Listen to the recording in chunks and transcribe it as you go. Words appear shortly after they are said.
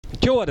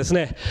今日はです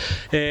ね、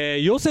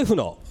ヨセフ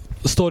の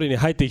ストーリーに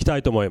入っていきた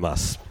いと思いま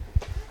す。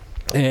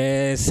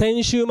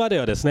先週まで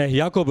はですね、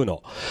ヤコブ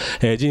の、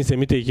人生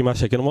見ていきまし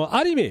たけども、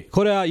ある意味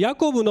これはヤ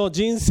コブの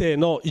人生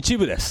の一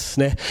部です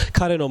ね。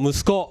彼の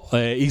息子、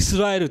イス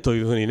ラエルと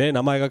いうふうにね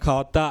名前が変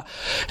わった、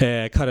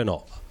彼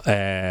の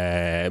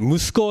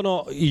息子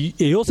の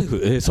ヨセ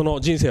フ、その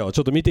人生をち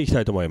ょっと見ていき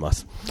たいと思いま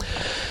す。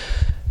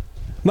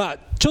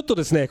ちょっと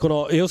ですね、こ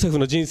のヨセフ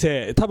の人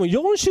生、多分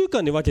4週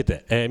間に分け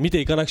て、見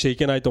ていかなくちゃい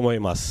けないと思い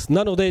ます。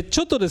なので、ち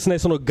ょっとですね、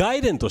そのガ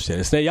イデンとして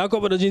ですね、ヤコ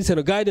ブの人生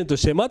のガイデンと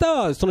して、また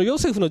はそのヨ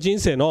セフの人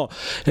生の、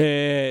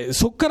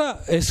そこか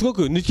ら、すご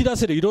く抜き出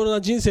せるいろいろ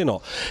な人生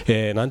の、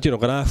なんていうの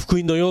かな、福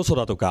音の要素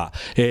だとか、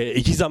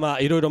生き様、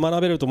いろいろ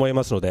学べると思い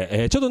ますの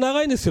で、ちょっと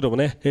長いんですけども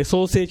ね、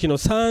創世記の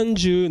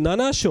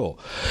37章、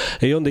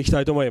読んでいきた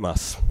いと思いま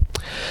す。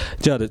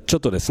じゃあちょっ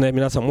とですね、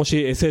皆さんも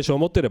し聖書を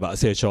持っていれば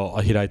聖書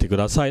を開いてく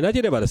ださい。な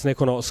ければですね、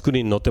このスク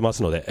リーンに載ってま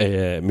すの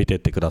で、見ていっ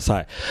てくだ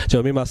さい。じゃあ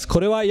読みます。こ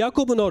れはヤ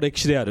コブの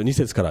歴史である2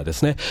節からで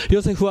すね。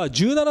ヨセフは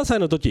17歳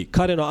の時、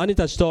彼の兄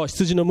たちと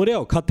羊の群れ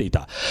を飼ってい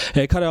た。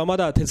彼はま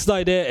だ手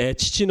伝いで、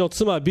父の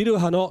妻ビル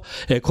ハの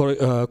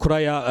子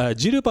らや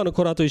ジルパの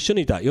子らと一緒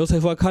にいた。ヨセ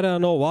フは彼ら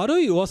の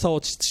悪い噂を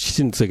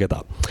父に告げ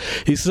た。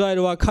イスラエ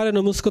ルは彼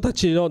の息子た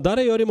ちの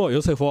誰よりも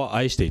ヨセフを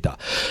愛していた。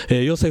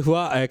ヨセフ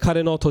は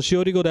彼の年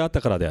寄り子であった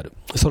からである。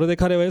それで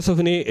彼はヨセ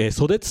フに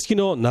袖付き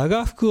の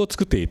長服を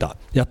作って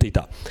やってい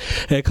た。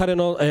彼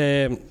の、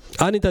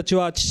兄たち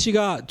は父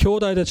が兄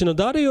弟たちの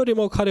誰より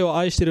も彼を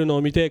愛しているの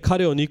を見て、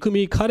彼を憎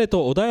み、彼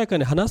と穏やか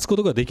に話すこ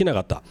とができなか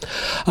った。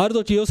ある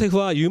時ヨセフ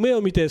は夢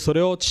を見てそ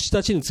れを父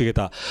たちに告げ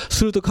た。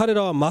すると彼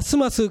らはます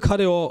ます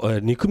彼を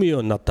憎むよ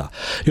うになった。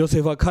ヨ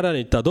セフは彼らに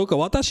言った。どうか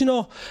私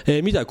の、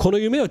見たこの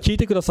夢を聞い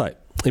てください。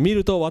見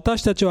ると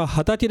私たちは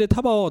畑で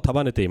束を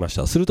束ねていまし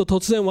た。すると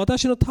突然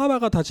私の束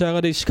が立ち上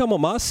がり、しかも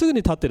まっすぐ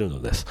に立っている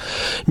のです。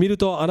見る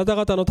とあなた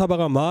方の束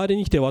が周り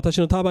に来て私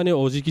の束に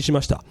お辞儀し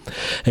ました。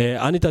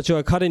兄たち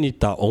は彼に言っ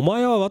た。お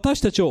前は私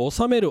たちを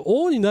治める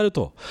王になる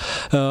と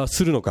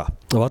するのか、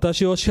私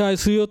たちを支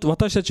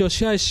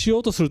配しよ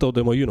うとすると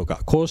でも言うの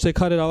か。こうして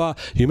彼らは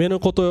夢の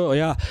こと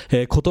や、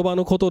言葉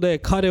のことで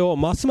彼を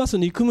ますます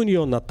憎む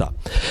ようになった。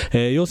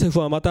ヨセフ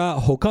はまた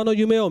他の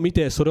夢を見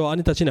てそれを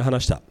兄たちに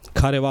話した。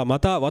彼はま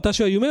た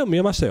私は夢を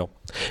見ましたよ。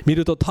見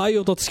ると太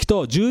陽と月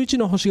と11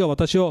の星が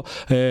私を、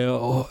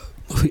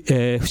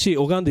縁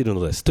拝んでいる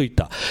のですと言っ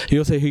た。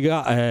ヨセフ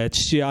が、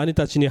父や兄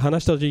たちに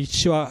話した時、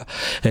父は、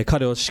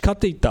彼を叱っ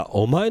て言った。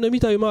お前の見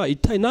た夢は一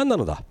体何な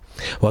のだ。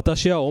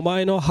私はお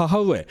前の母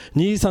上、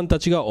兄さんた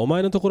ちがお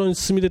前のところに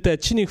進み出て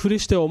地に降り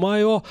してお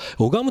前を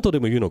拝むとで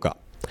も言うのか。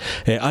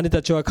兄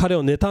たちは彼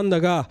を妬んだ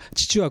が、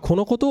父はこ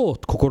のことを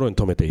心に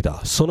留めてい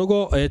た。その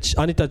後、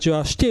兄たち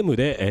はシケム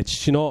で、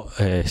父の、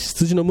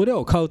羊の群れ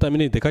を飼うため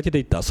に出かけて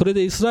いった。それ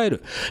でイスラエ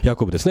ル、ヤ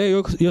コブですね、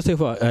ヨセ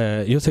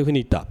フ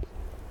に言った。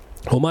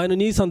お前の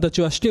兄さんたち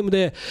はシケム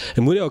で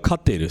群れを飼っ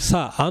ている。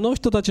さあ、あの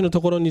人たちの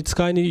ところに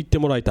使いに行って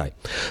もらいたい。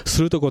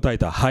すると答え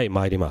た。はい、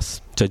参りま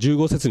す。じゃあ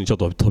15節にちょっ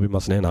と飛びま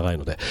すね、長い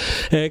ので。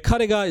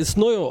彼が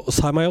野を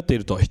さまよってい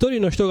ると、一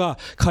人の人が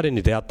彼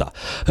に出会った。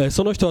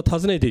その人は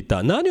尋ねていっ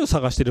た。何を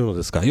探しているの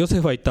ですか。ヨセ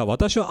フは言った。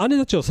私は兄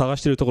たちを探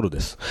しているところで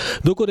す。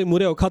どこで群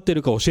れを飼ってい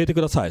るか教えて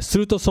ください。す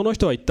るとその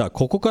人は言った。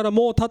ここから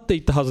もう立ってい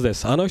ったはずで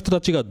す。あの人た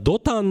ちがド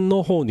タン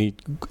の方に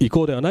行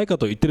こうではないか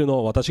と言っているの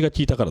を私が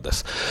聞いたからで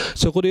す。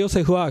そこでヨ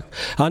セフは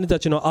兄た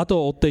ちの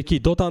後を追っていき、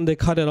ドタンで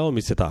彼らを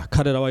見せた。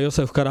彼らはヨ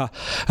セフから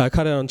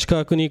彼らの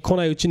近くに来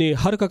ないうちに、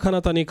はるか彼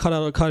方に彼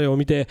を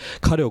見て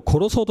彼を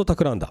殺そうと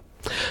企んだ。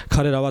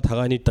彼らは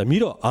互いに言った。見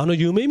ろ、あの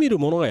夢見る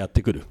者がやっ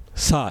てくる。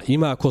さあ、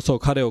今こそ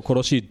彼を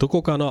殺し、ど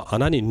こかの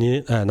穴に投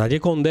げ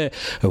込んで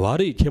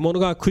悪い獣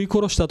が食い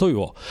殺したと言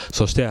おう。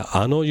そして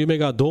あの夢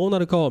がどうな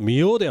るかを見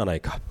ようではない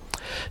か。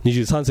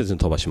23節に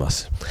飛ばしま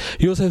す。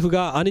ヨセフ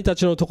が兄た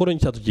ちのところに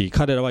来たとき、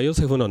彼らはヨ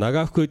セフの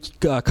長服、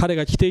彼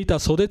が着ていた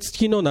袖付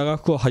きの長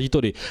服を剥ぎ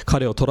取り、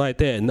彼を捕らえ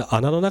て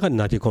穴の中に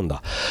投げ込ん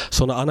だ。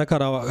その穴か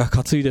らは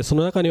担いで、そ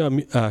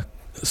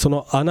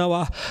の穴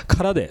は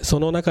空で、そ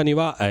の中に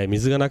は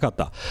水がなかっ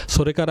た。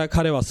それから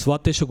彼は座っ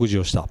て食事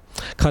をした。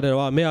彼ら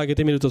は目を上げ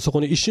てみると、そこ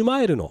にイシュ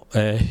マエルの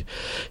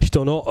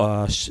人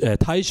の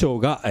大将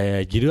が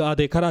ギルア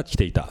デから来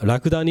ていた。ラ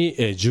クダに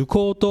受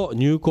香と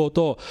入香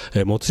と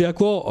没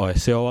薬を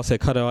背負わせ、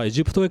彼はエ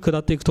ジプトへ下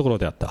っていくところ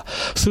であった。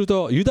する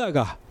とユダ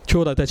が兄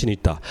弟たちに言っ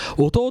た。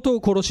弟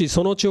を殺し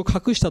その血を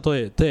隠したと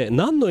て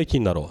何の益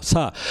になろう。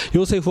さあ、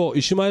ヨセフを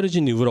イシュマエル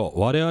人に売ろう。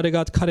我々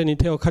が彼に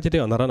手をかけて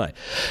はならない。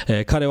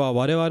彼は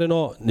我々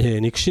の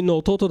肉親の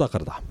弟だか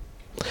らだ。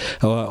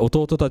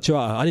弟たち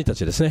は、兄た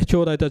ちですね、兄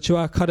弟たち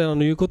は彼の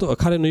言うことを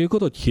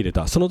聞き入れ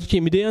た。その時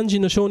ミディアン人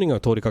の商人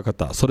が通りかかっ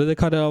た。それで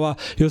彼らは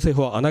ヨセ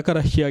フを穴か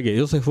ら引き上げ、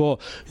ヨセフを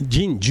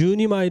銀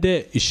12枚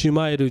でイシュ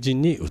マエル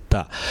人に売っ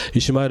た。イ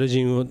シュマエル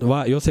人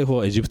はヨセフ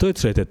をエジプトへ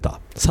連れてった。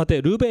さ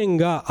てルベン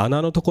が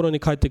穴のところに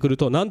帰ってくる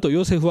と、なんと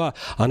ヨセフは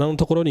穴の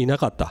ところにいな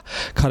かった。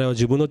彼は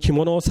自分の着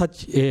物を引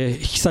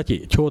き裂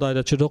き、兄弟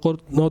たち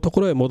のと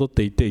ころへ戻っ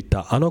て行っていっ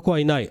た。あの子は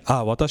いない。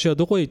私は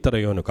どこへ行ったら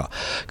よいのか。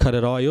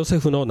彼らはヨセ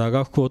フの長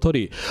長服を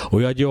取り、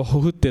親木を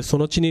ほふってそ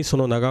の地にそ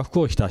の長服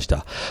を浸し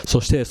た。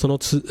そしてその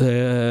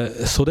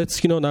袖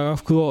付きの長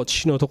服を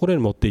父のところ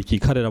に持って行き、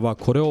彼らは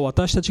これを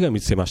私たちが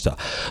見つけました。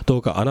ど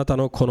うかあなた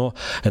のこの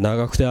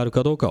長服である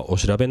かどうかお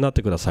調べになっ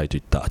てくださいと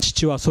言った。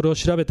父はそれを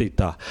調べていっ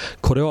た。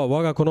これは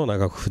我が子の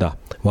長服だ。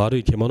悪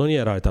い獣に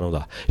やられたの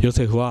だ。ヨ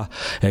セフは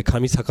噛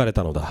み裂かれ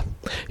たのだ。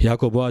ヤ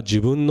コブは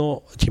自分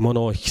の着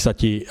物を引き裂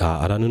き、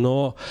荒布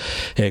を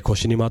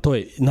腰にまと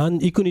い、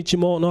幾日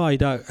もの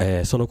間、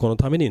その子の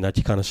ために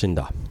泣き悲しん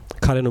だ。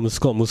彼の息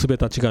子娘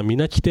たちが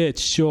皆来て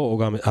父を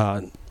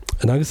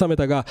慰め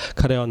たが、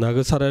彼は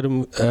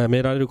慰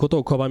められること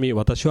を拒み、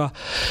私は、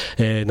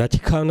泣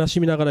き悲し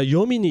みながら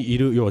黄泉にい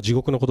る、要は地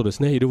獄のことで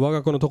すね、いる我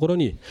が子のところ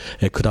に、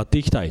下って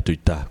いきたいと言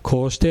った。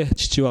こうして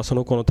父はそ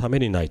の子のため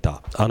に泣い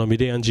た。あのミ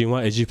ディアン人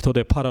はエジプト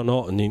でパラ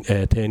の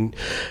帝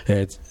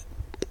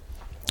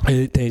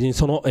人、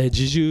その侍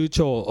従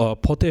長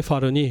ポテファ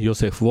ルにヨ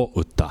セフを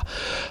売った。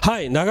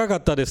はい、長か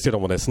ったですけど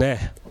もです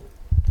ね、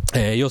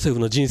ヨセフ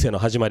の人生の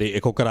始ま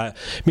り、ここから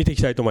見てい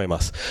きたいと思い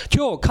ます。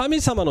今日神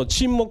様の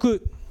沈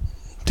黙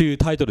という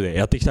タイトルで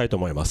やっていきたいと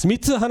思います。3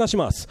つ話し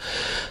ます。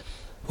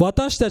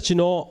私たち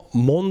の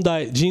問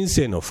題、人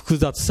生の複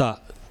雑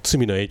さ、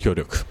罪の影響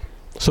力、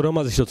それを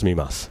まず1つ見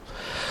ます。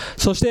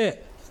そし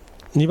て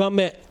2番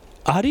目、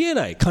ありえ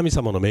ない神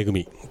様の恵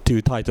みとい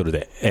うタイトル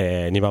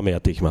で、2番目や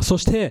っていきます。そ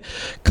して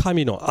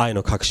神の愛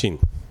の確信。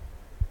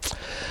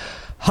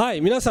は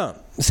い、皆さ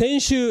ん先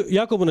週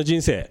ヤコブの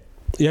人生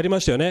やりま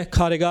したよね。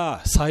彼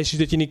が最終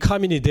的に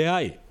神に出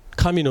会い、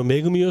神の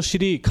恵みを知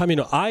り、神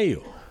の愛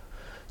を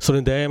それ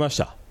に出会いまし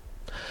た。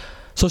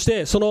そし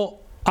てその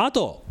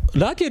後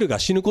ラケルが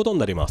死ぬことに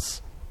なりま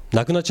す。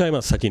亡くなっちゃい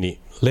ます。先に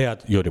レア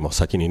よりも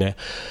先にね。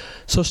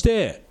そし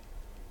て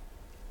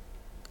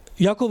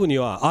ヤコブに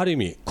はある意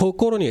味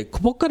心に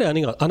ぽっかり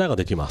穴が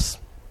できま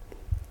す。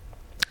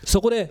そ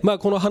こで、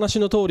この話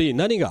の通り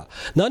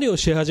何を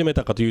し始め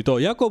たかというと、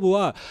ヤコブ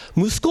は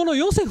息子の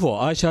ヨセフ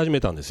を愛し始め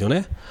たんですよ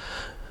ね。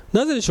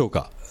なぜでしょう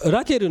か。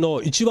ラケル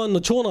の一番の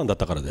長男だっ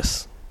たからで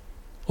す。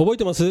覚え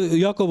てます？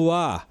ヤコブ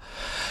は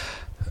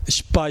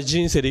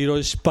人生でいろい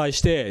ろ失敗し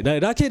て、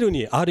ラケル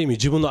にある意味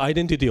自分のアイ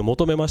デンティティを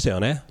求めました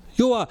よね。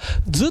要は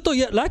ずっと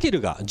ラケ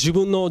ルが自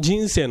分の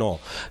人生の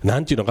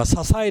なんていうのか支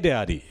えで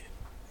あり、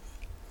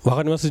わ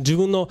かります？自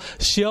分の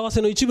幸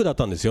せの一部だっ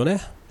たんですよね。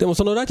でも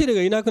そのラケル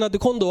がいなくなって、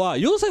今度は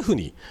ヨセフ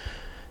に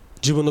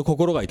自分の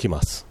心が行き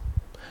ます。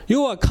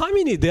要は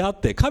神に出会っ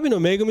て、神の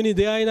恵みに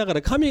出会いなが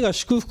ら、神が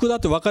祝福だっ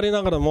て分かり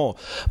ながらも、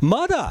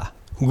まだ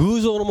偶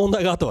像の問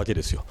題があったわけ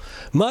ですよ。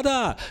ま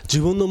だ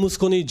自分の息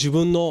子に自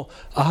分の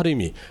ある意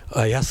味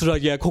安ら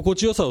ぎや心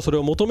地よさをそれ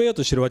を求めよう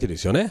としているわけで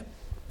すよね。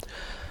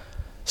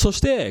そし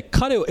て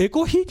彼をエ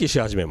コひいきし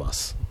始めま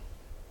す。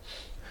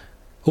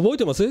覚え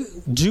てます？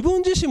自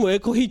分自身もエ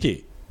コひい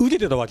き受け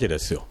てたわけで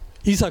すよ。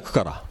イサク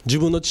から、自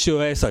分の父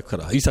親イサクか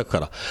ら。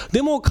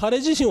でも彼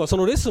自身はそ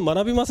のレッスン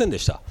学びませんで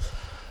した。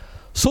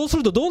そうす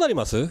るとどうなり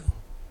ます？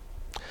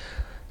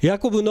ヤ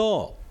コブ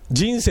の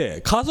人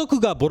生、家族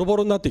がボロボ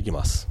ロになっていき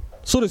ます。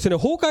そうですね、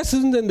崩壊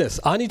寸前で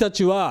す。兄た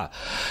ちは、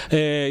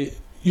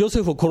ヨ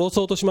セフを殺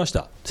そうとしまし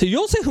た。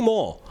ヨセフ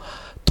も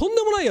とん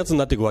でもないやつに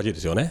なっていくわけで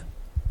すよね。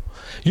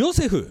ヨ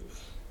セフ、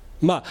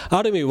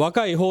ある意味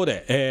若い方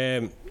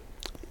で、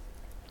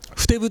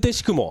ふてぶて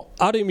しくも、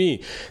ある意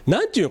味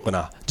なんていうのか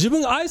な、自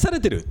分が愛さ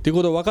れてるっていう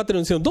ことを分かってる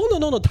んですけど、どん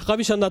どん高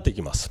飛車になってい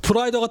きます。プ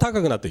ライドが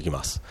高くなっていき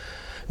ます。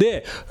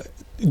で、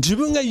自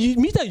分が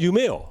見た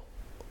夢を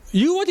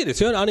言うわけで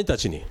すよね、兄た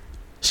ちに。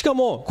しか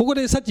もここ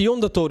でさっき読ん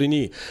だ通り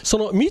に、そ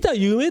の見た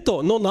夢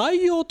の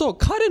内容と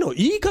彼の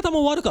言い方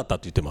も悪かったっ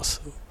て言ってま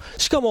す。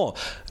しかも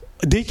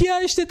溺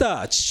愛して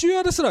た父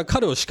親ですら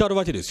彼を叱る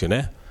わけですよ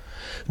ね。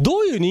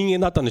どういう人間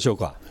だったんでしょう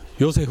か、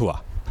ヨセフ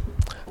は。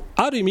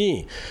ある意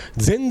味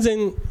全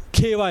然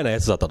軽猥なや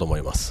つだったと思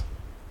います。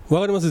わ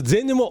かります？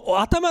全然もう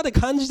頭で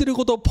感じている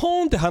ことを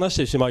ポーンって話し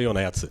てしまうよう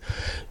なやつ。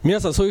皆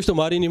さんそういう人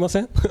周りにいま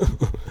せん？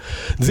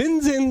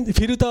全然フ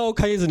ィルターを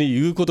かけずに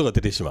言うことが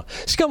出てしま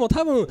う。しかも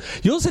多分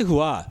ヨセフ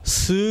は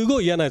すご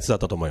い嫌なやつだっ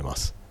たと思いま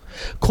す。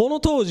この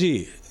当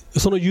時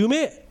その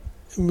夢、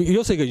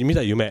ヨセフが見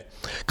た夢、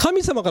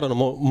神様からの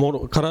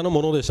も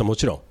のでした。も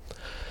ちろ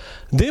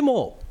ん。で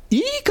も言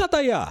い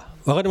方や、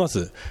わかりま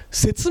す？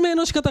説明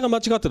の仕方が間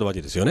違ってるわ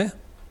けですよね。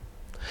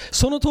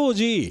その当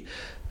時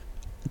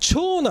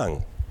長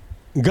男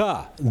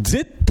が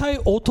絶対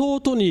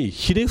弟に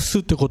ひれ伏す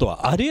ってこと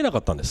はありえなか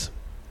ったんです。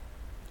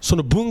そ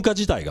の文化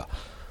自体が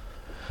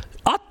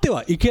あって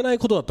はいけない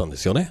ことだったんで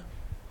すよね。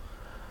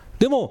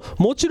でも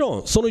もちろ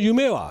んその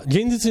夢は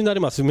現実になり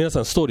ます。皆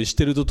さんストーリー知っ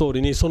ている通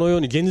りにそのよう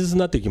に現実に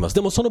なっていきます。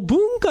でもその文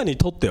化に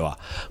とっては、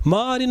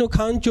周りの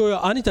環境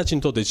や兄たち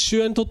にとって、父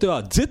親にとって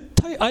は絶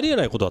対ありえ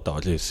ないことだった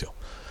わけですよ。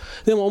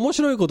でも面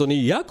白いこと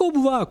にヤコ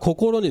ブは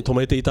心に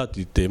留めていたって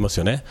言っています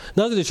よね。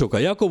なぜでしょうか。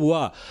ヤコブ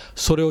は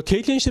それを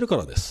経験しているか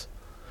らです。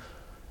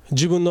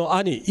自分の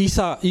兄エ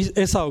サ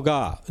ウ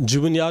が自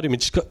分にある意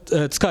味仕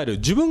える、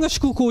自分が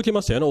祝福を受け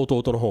ましたよね、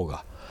弟の方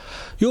が。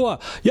要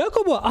はヤ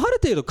コブはある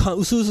程度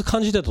うすうす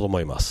感じてたと思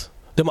います。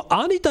でも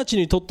兄たち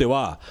にとって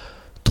は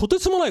とて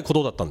つもないこ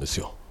とだったんです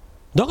よ。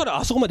だから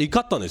あそこまで怒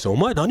ったんですよ。お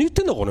前何言っ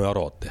てんだこの野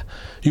郎って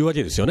言うわ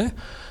けですよね。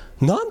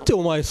なんて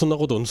お前そんな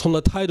ことそん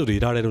な態度でい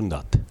られるんだ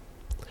って。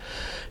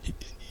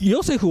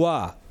ヨセフ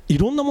はい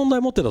ろんな問題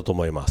を持ってたと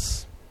思いま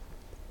す。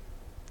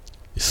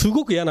す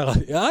ごく嫌な、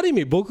ある意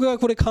味僕が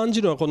これ感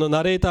じるのは、この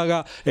ナレーター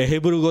が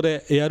ヘブル語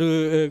で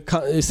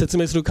説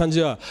明する感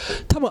じは、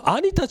多分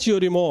兄たちよ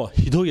りも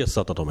ひどいやつ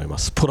だったと思いま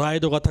す。プラ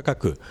イドが高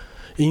く、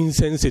イン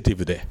センシティ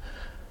ブで、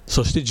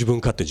そして自分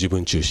勝手、自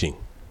分中心、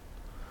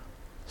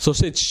そ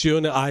して父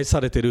親に愛さ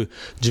れてる、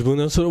自分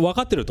のそれ分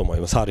かってると思い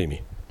ます。ある意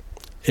味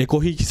エ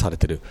コひいきされ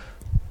てる。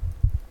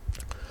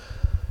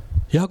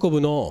ヤコ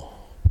ブの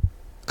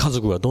家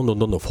族がどんどん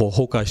崩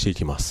壊してい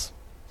きます。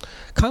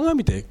考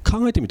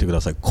えてみてく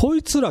ださい。こ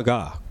いつら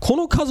が、こ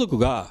の家族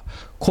が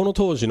この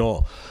当時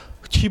の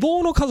希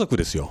望の家族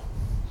ですよ。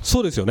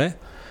そうですよね。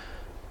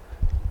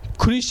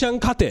クリスチャ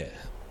ン家庭、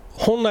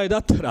本来だ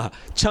ったら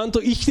ちゃん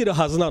と生きてる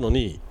はずなの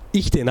に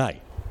生きてな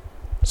い、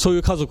そうい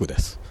う家族で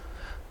す。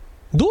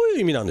どういう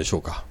意味なんでしょ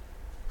うか。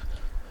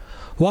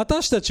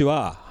私たち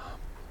は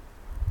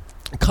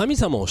神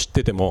様を知っ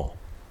てても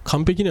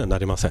完璧にはな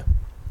りません。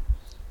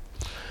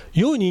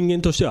良い人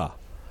間としては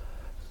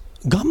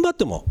頑張っ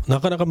てもな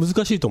かなか難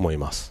しいと思い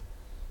ます。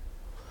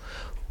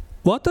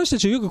私た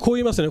ちよくこう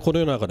言いますね、この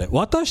世の中で。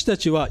私た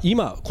ちは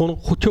今今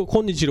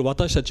日の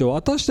私たちは、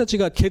私たち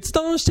が決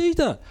断して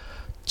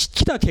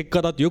きた結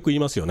果だってよく言い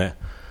ますよね。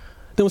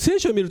でも聖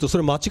書を見るとそ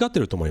れ間違って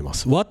ると思いま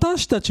す。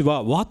私たち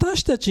は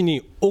私たち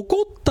に起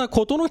こった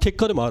ことの結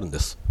果でもあるんで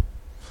す。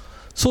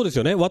そうです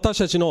よね。私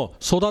たちの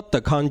育っ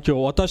た環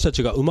境、私た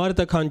ちが生まれ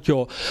た環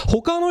境、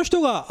他の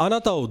人があ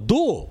なたを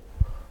どう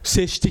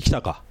接してき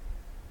たか、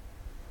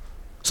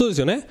そうで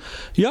すよね。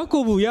ヤ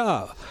コブ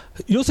や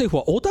ヨセフ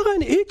はお互い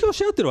に影響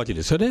し合ってるわけ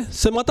ですよね。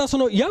またそ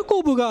のヤ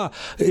コブが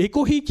エ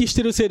コひいきし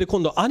てるせいで、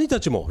今度兄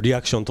たちもリ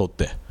アクション取っ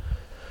て、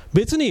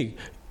別に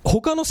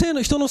他の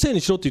人のせい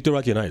にしろって言ってる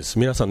わけじゃないです。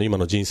皆さんの今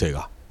の人生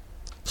が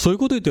そういう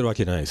ことを言ってるわ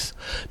けじゃないです。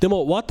で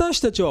も私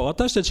たちは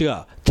私たち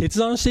が決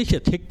断してきた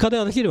結果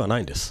だけではな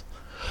いんです。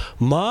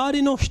周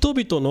りの人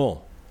々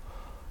の、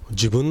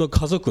自分の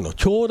家族の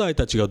兄弟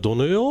たちがど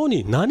のよう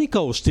に何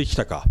かをしてき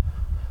たか、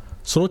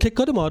その結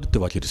果でもあるって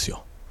わけです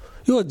よ。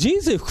要は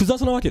人生複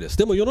雑なわけです。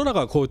でも世の中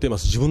はこう言っていま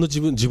す。自分で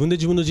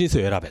自分の人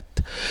生を選べっ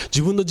て、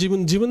自分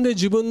で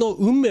自分の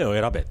運命を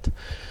選べって。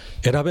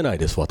選べない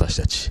です。私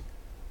たち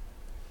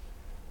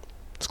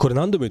これ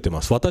何度も言って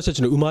ます。私た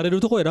ちの生まれる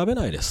ところを選べ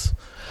ないです。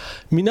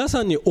皆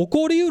さんに起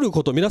こりうる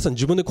こと、皆さん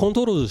自分でコン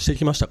トロールして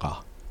きました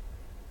か。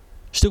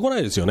してこな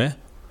いですよね。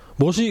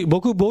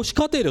僕母子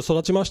家庭で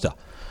育ちました。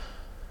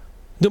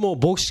でも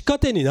母子家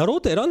庭になろ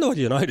うと選んだわ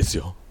けじゃないです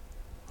よ。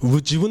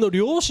自分の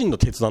両親の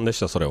決断でし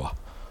た。それは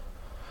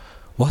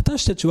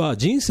私たちは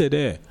人生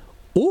で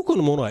多く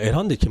のものは選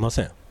んできま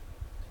せん。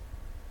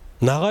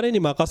流れに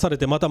任され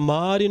て、また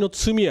周りの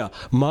罪や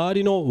周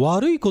りの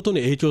悪いこと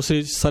に影響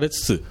され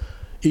つつ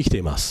生きて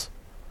います。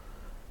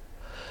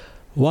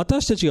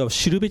私たちが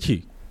知るべ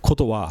きこ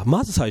とは、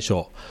まず最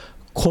初、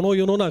この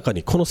世の中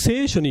に、この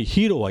聖書に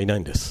ヒーローはいない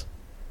んです。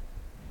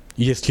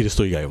イエス・キリス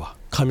ト以外は、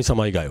神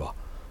様以外は。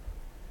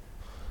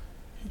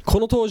こ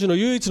の当時の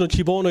唯一の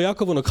希望のヤ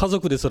コブの家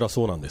族ですら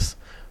そうなんです。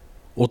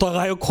お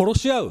互いを殺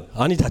し合う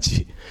兄た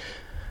ち、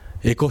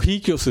エコひ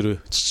いきをする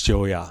父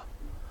親、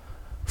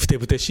ふて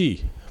ぶてし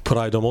いプ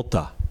ライドを持っ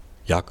た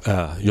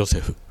ヨセ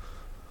フ。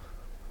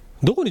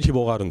どこに希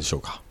望があるんでしょ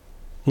うか。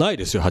ない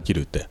ですよ、はっきり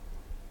言って。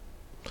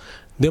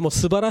でも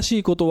素晴らし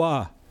いこと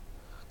は、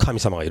神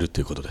様がいると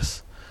いうことで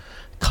す。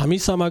神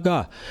様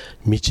が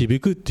導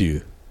くってい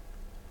う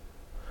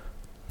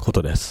こ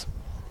とです。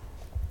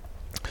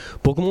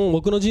僕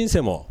の人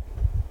生も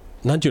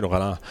何ていうのか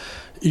な、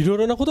いろい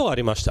ろなことがあ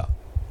りました。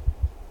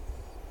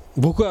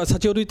僕は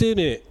先ほど言ったよう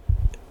に、例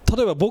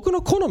えば僕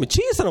の好み、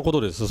小さなこ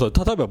とです。例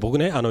えば僕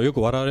ね、よ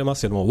く笑われま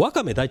すけども、わ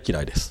かめ大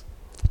嫌いです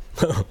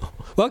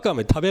わか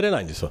め食べれ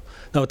ないんですよ。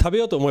だから食べ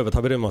ようと思えば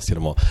食べれますけ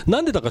ども、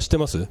なんでだか知って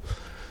ます？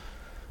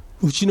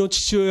うちの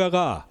父親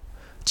が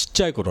ちっ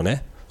ちゃい頃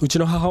ね、うち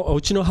の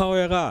母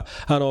親が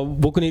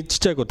僕にちっ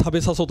ちゃい頃食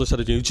べさそうとした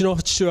時に、うちの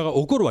父親が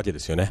怒るわけで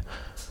すよね。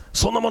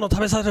そんなもの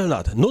食べさせる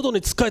なって、喉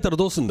につっかえたら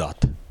どうすんだっ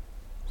て。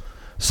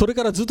それ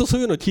からずっとそ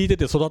ういうのを聞いて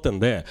て育ってるの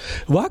で、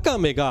わか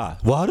めが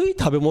悪い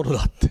食べ物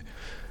だって、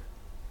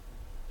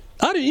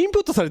あるインプ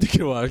ットされてきて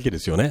るわけで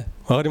すよね。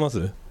わかりま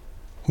す？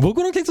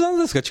僕の決断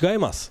ですが違い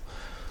ます。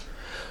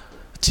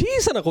小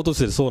さなこと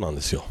でそうなん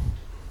ですよ。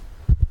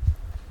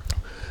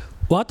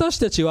私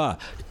たちは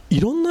い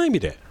ろんな意味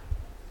で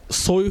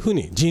そういうふう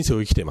に人生を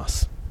生きていま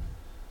す。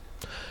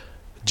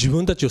自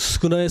分たちを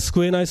救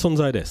えない存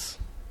在です。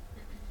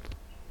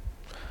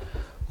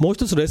もう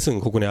一つレッス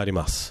ンここにあり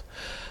ます。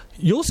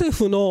ヨセ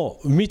フの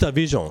見た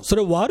ビジョン、そ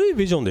れは悪い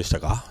ビジョンでした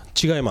か？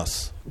違いま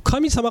す。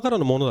神様から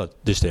のもの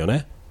でしたよ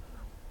ね。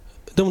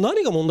でも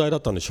何が問題だ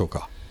ったんでしょう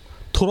か？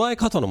捉え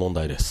方の問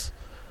題です。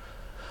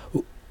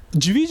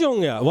ビジョ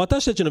ンや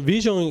私たちの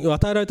ビジョン、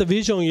与えられた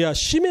ビジョンや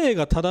使命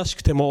が正し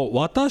くても、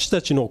私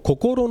たちの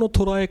心の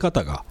捉え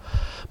方が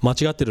間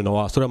違っているの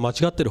は、それは間違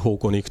っている方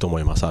向に行くと思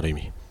います。ある意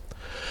味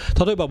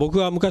例えば僕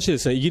が昔で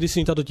すね、イギリス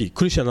にいた時、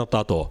クリスチャンになった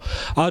後、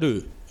あ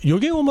る予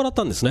言をもらっ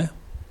たんですね。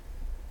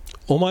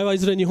お前はい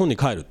ずれ日本に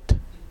帰るって。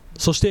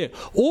そして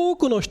多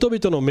くの人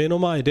々の目の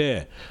前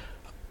で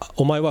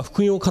お前は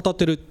福音を語っ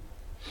てるっ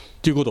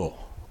ていうことを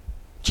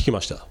聞き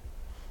ました。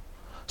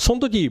その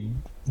時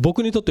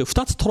僕にとって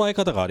2つ捉え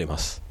方がありま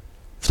す。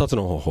2つ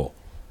の方法。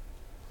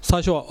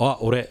最初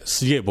は、俺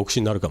すげえ牧師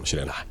になるかもし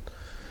れない、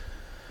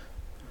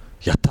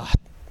やった。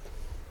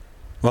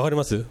わかり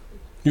ます？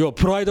要は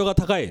プライドが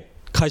高い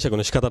解釈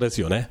の仕方で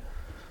すよね。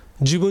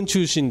自分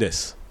中心で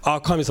す。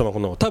神様こ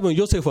の、多分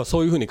ヨセフはそ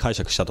ういうふうに解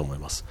釈したと思い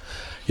ます。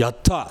やっ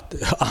たって、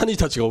兄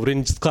たちが俺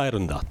に仕える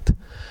んだって、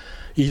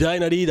偉大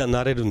なリーダーに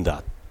なれるん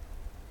だ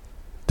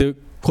で、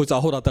こいつア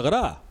ホだったか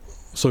ら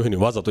そういうふうに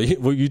わざと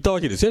言った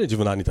わけですよね、自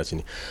分の兄たち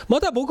に。ま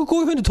た僕こ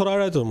ういうふうに捉えら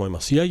れると思いま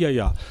す。い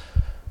や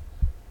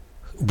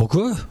僕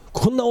は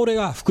こんな俺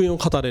が福音を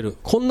語れる、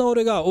こんな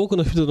俺が多く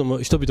の人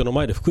々の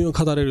前で福音を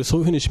語れる、そう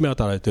いうふうに使命を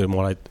与えて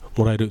もらえ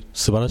る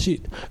素晴らし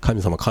い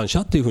神様感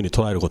謝っていうふうに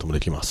捉えることもで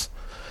きます。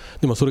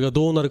でもそれが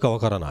どうなるかわ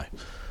からない。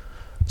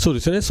そうで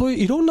すよね。そうい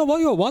ういろんな場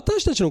合は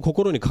私たちの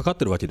心にかかっ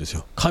てるわけです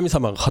よ。神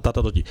様が語った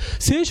とき、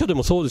聖書で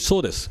もそう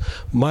です。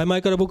前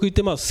々から僕言っ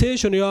てます。聖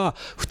書には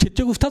結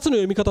局2つの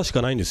読み方し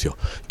かないんですよ。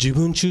自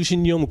分中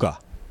心に読む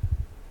か、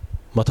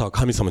または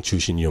神様中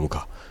心に読む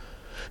か。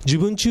自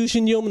分中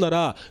心に読むな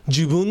ら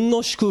自分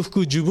の祝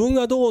福、自分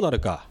がどうなる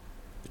か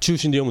中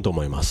心で読むと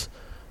思います。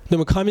で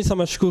も神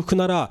様祝福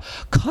なら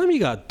神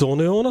がど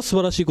のような素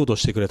晴らしいことを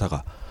してくれた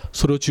か、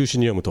それを中心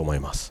に読むと思い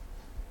ます。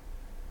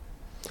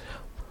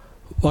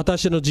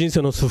私の人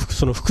生の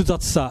その複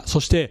雑さ、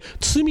そして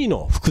罪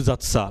の複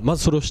雑さ、ま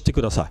ずそれを知って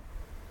くださ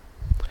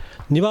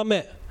い。2番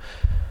目、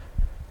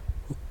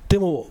で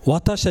も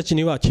私たち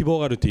には希望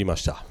があると言いま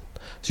した。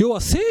要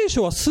は聖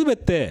書はすべ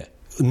て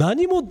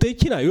何もで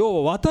きない、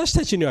要は私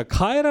たちには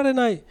変えられ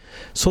ない、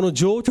その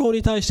状況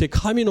に対して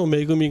神の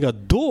恵みが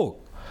どう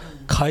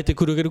変えて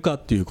くれるか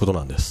ということ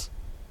なんです。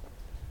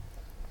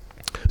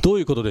どう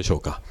いうことでしょ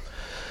うか。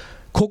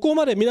ここ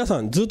まで皆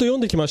さんずっと読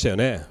んできましたよ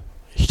ね。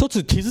一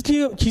つ気づ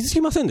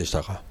きませんでし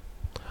たか。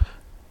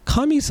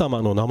神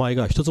様の名前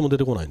が一つも出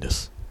てこないんで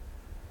す。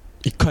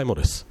一回も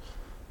です。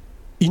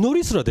祈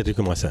りすら出て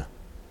きません。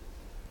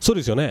そう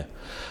ですよね。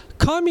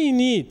神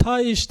に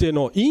対して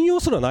の引用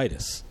すらない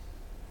です。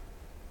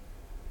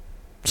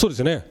そうです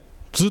よね。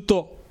ずっ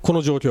とこ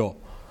の状況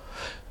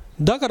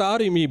だから、あ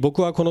る意味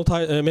僕はこのメ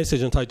ッセー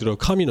ジのタイトルを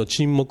神の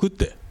沈黙っ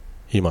て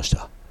言いまし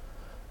た。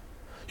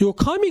要は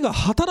神が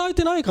働い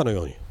てないかの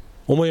ように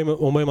思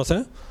えませ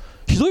ん？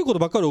ひどいこと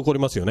ばっかり起こり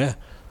ますよね。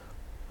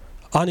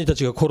兄た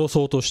ちが殺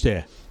そうとし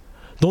て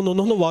どんど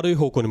ん悪い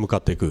方向に向か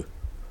っていく。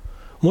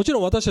もち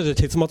ろん私たちは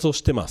結末を知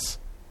ってます。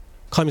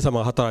神様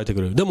が働いて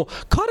くれる。でも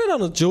彼ら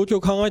の状況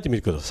を考えてみ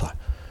てくださ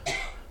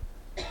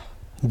い。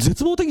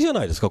絶望的じゃ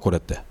ないですか。これ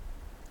って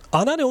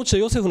穴に落ちた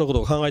ヨセフのこ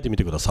とを考えてみ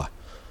てくださ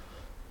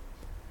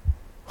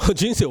い。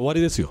人生終わ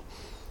りですよ。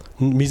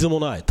水も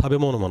ない、食べ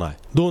物もない、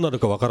どうなる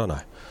かわから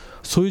ない、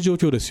そういう状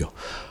況ですよ。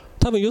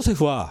多分ヨセ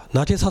フは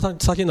泣き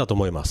叫んだと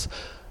思います。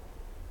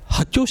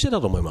発狂してた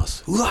と思いま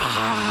す。うわ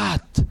ー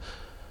って、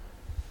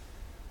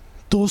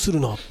どうする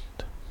のっ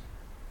て。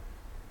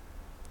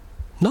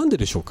なんで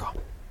でしょうか。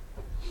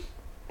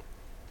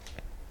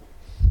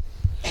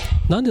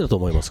なんでだと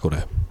思います。こ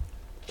れ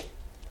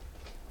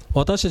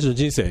私たちの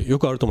人生よ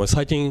くあると思います。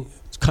最近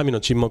神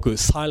の沈黙、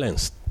サイレン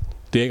ス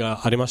って映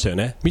画ありましたよ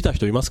ね。見た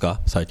人います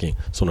か。最近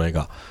その映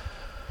画、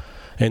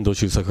遠藤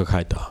周作が書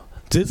いた。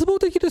絶望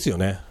的ですよ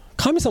ね。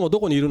神様ど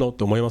こにいるのっ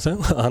て思いません？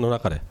あの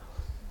中で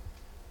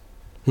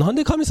なん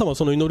で神様は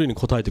その祈りに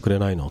応えてくれ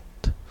ないのっ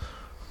て。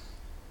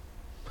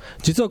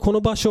実はこ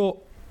の場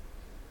所、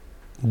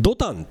ド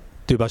タンっ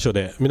ていう場所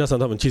で、皆さん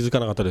多分気づか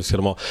なかったですけ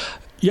ども、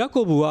ヨ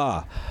セ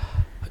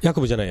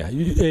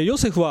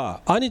フ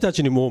は兄た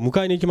ちにも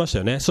迎えに行きました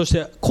よね。そし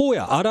て荒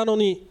野荒野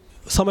に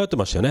さまよって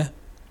ましたよね。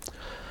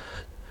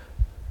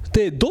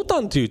でド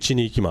タンという地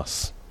に行きま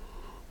す。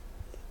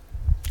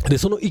で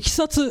そのいき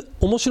さつ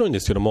面白いんで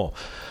すけども、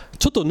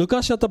ちょっと抜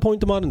かしちゃったポイン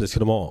トもあるんですけ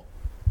ども、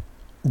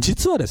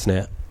実はです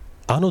ね、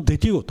あの出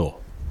来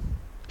事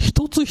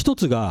一つ一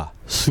つが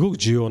すごく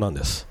重要なん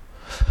です。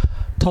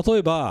例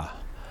えば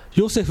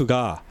ヨセフ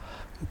が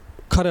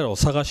彼らを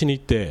探しに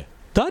行って、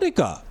誰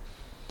か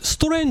ス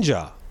トレンジ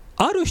ャー、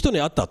ある人に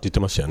会ったって言って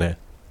ましたよね。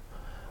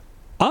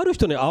ある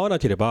人に会わな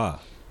ければ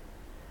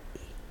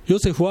ヨ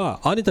セフ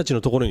は兄たち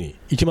のところに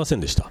行きません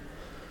でした。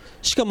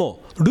しか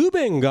もル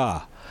ベン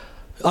が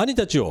兄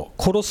たちを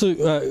殺す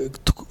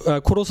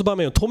場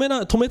面を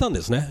止めたん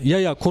ですね。いや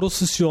いや、殺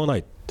す必要はない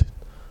って。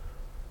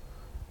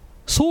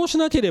そうし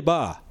なけれ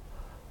ば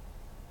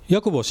ヨ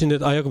セフは死ん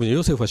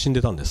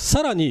でたんです。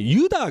さらに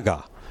ユダ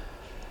が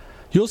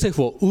ヨセ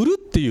フを売る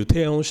っていう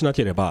提案をしな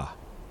ければ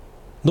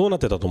どうなっ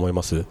てたと思い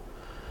ます？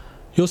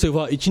ヨセフ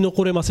は生き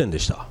残れませんで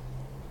した。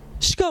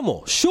しか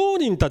も商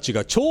人たち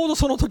がちょうど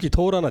その時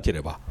通らなけ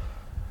れば、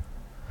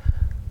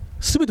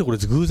全てこれ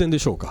偶然で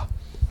しょうか？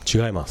違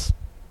います。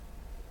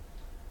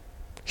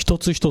一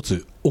つ一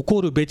つ起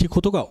こるべき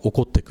ことが起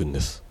こっていくん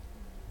です。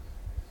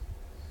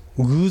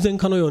偶然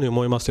かのように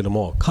思いますけど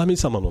も、神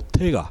様の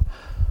手が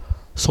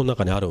その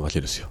中にあるわ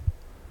けですよ。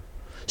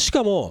し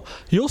かも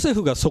ヨセ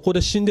フがそこ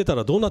で死んでた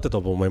らどうなって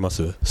たと思いま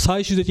す？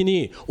最終的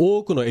に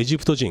多くのエジ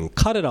プト人、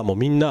彼らも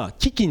みんな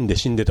飢饉で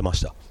死んでてま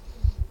した。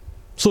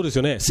そうです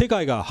よね。世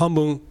界が半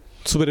分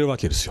潰れるわ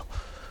けですよ。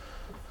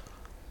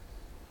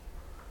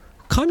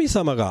神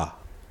様が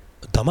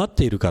黙っ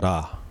ているか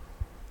ら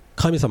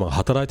神様が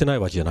働いてない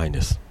わけじゃないん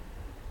です。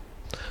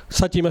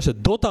さっき言いました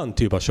ドタン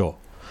という場所、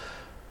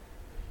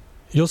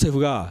ヨセフ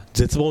が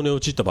絶望に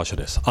陥った場所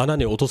です。穴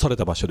に落とされ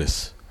た場所で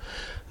す。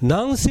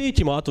何世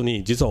紀も後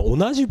に実は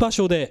同じ場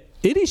所で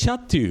エリシャ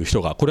っていう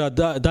人が、これは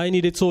第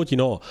二列王記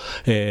の、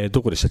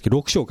どこでしたっけ、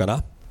6章か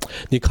な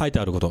に書いて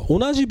あること、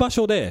同じ場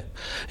所で、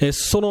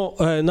その、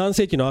何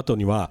世紀の後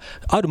には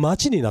ある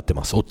町になって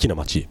ます。大きな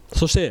町。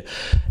そして、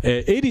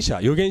エリシャ、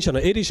預言者の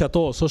エリシャ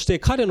と、そして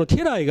彼の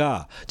家来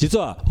が実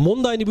は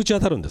問題にぶち当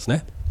たるんです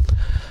ね。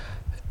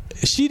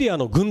シリア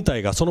の軍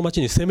隊がその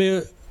町に攻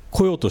め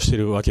来ようとしてい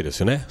るわけで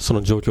すよね、そ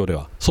の状況で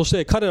は。そし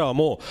て彼らは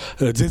も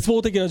う絶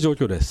望的な状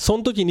況です。そ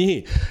の時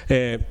に、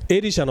エ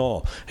リシャ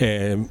の、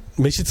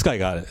召使い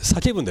が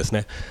叫ぶんです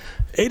ね。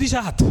エリシ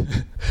ャって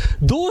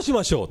どうし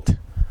ましょうって、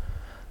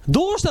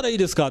どうしたらいい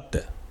ですかっ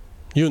て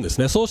言うんです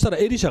ね。そうしたら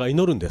エリシャが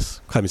祈るんで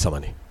す、神様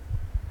に。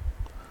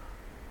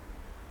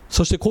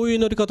そしてこういう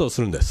祈り方を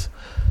するんです。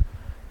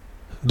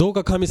どう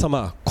か神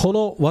様、こ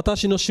の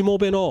私のしも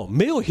べの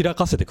目を開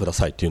かせてくだ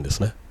さいって言うんで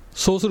すね。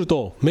そうする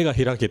と目が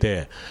開け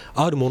て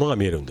あるものが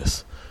見えるんで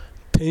す。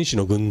天使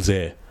の軍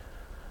勢、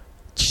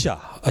騎者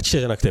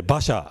じゃなくて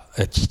馬車、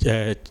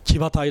騎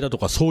馬隊だと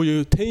か、そう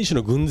いう天使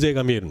の軍勢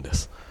が見えるんで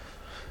す。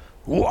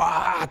う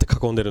わーって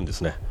囲んでるんで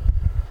すね。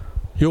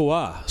要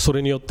はそ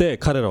れによって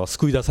彼らは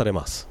救い出され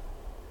ます。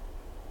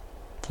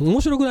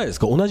面白くないです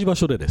か？同じ場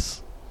所でで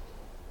す。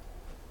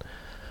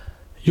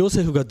ヨ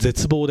セフが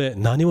絶望で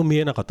何も見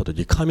えなかったと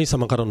き、神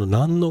様からの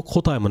何の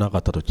答えもなか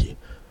ったとき、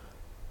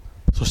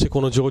そして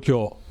この状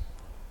況、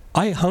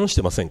相反し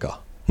てません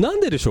か？なん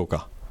ででしょう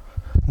か？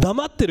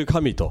黙ってる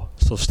神と、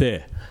そし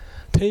て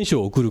天使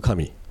を送る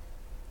神、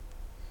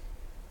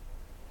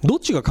どっ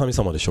ちが神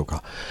様でしょう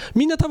か？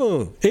みんな多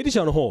分エリシ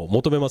ャの方を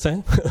求めませ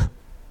ん？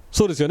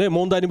そうですよね。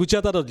問題にぶち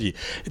当たった時、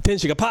天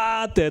使が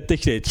パーってやって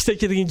きて、奇跡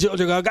的に状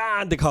況がガ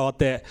ーンって変わっ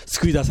て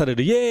救い出され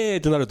る、イエーイっ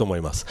てなると思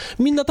います。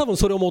みんな多分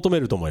それを求め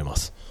ると思いま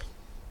す。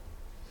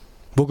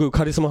僕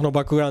カリスマの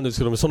バックグラウンドです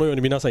けども、そのよう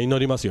に皆さん祈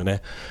りますよ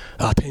ね。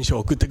天使を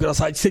送ってくだ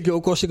さい、奇跡を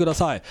起こしてくだ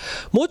さい。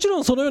もちろ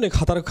んそのように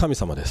働く神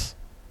様です。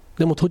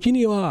でも時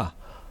には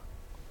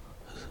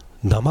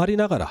黙り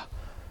ながら、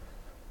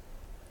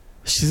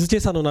静け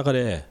さの中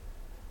で、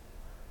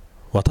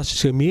私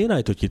しか見えな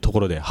いとこ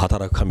ろで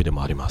働く神で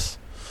もあります。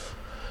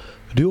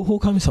両方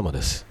神様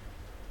です。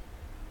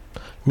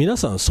皆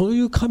さんそう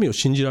いう神を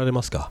信じられ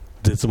ますか？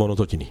絶望の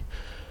時に、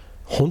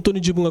本当に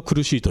自分が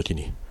苦しい時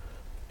に、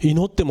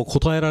祈っても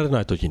答えられ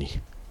ない時に、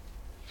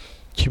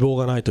希望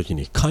がない時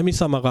に神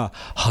様が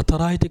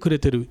働いてくれ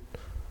てる、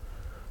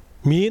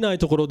見えない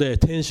ところで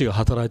天使が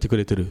働いてく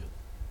れてる、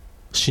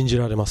信じ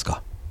られます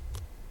か？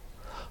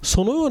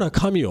そのような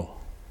神を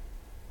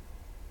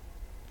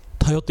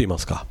頼っていま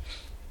すか？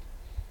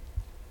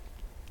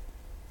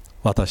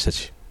私た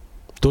ち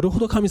どれほ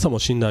ど神様を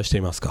信頼して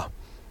いますか？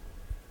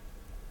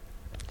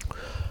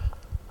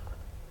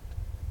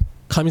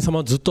神様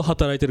はずっと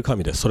働いている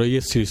神です。それイ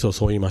エス・キリストは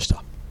そう言いまし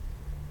た。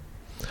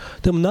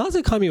でもな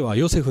ぜ神は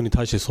ヨセフに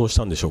対してそうし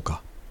たんでしょう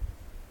か？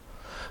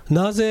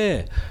な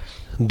ぜ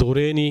奴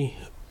隷に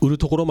売る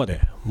ところまで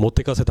持っ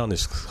ていかせたんで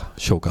し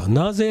ょうか？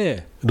な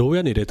ぜ牢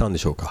屋に入れたんで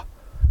しょうか？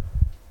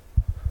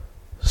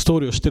ストー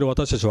リーを知っている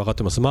私たちは分かっ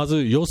ています。ま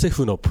ずヨセ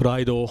フのプラ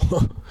イドを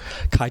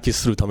解決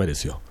するためで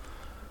すよ。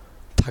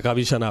高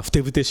飛車な、ふ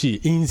てぶてし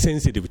い、インセン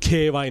シティブ、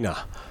軽猥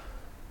な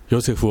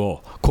ヨセフ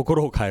を、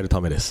心を変えるた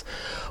めです。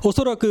お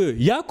そらく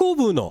ヤコ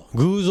ブの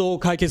偶像を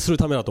解決する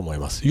ためだと思い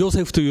ます。ヨ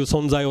セフという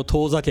存在を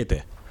遠ざけ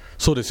て。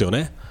そうですよ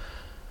ね。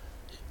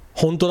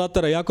本当だっ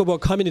たらヤコブは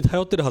神に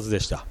頼っているはずで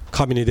した。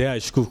神に出会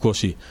い祝福を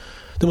し、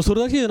でもそ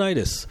れだけじゃない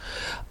です。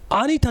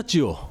兄たち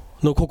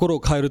の心を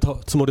変える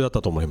つもりだっ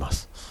たと思いま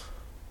す。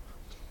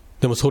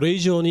でもそれ以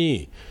上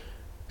に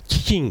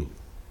飢饉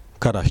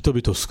から人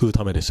々を救う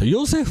ためです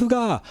よ。ヨセフ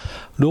が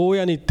牢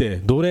屋に行っ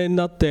て奴隷に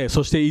なって、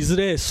そしていず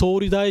れ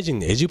総理大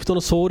臣、エジプトの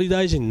総理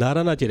大臣にな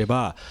らなけれ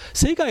ば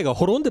世界が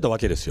滅んでたわ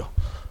けですよ。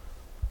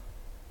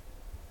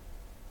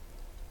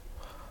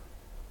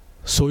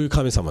そういう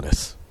神様で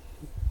す。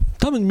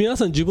多分皆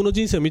さん自分の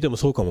人生を見ても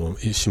そうかも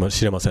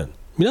しれません。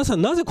皆さ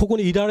んなぜここ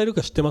にいられる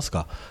か知ってます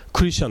か？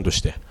クリスチャンと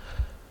して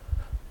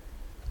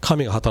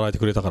神が働いて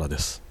くれたからで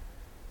す。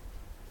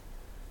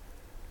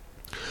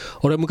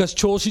俺は昔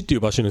銚子っていう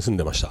場所に住ん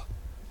でました。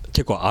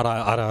結構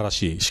荒々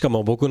しい。しか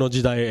も僕の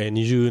時代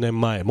20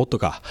年前、もっと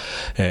か、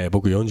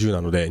僕40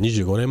なので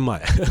25年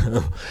前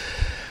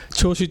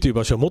銚子っていう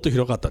場所はもっと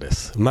広かったで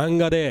す。漫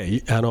画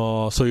で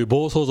そういう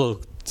暴走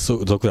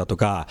族だと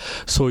か、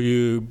そう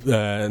い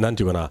う、なん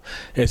ていうか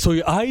な、そう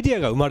いうアイディア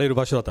が生まれる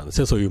場所だったんで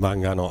すよ。そういう漫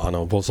画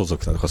の暴走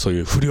族だとか、そう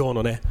いう不良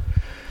のね。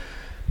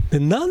で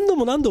何度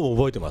も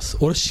覚えてます。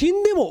俺死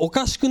んでもお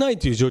かしくない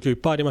という状況いっ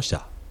ぱいありまし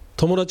た。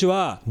友達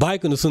はバイ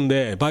ク盗ん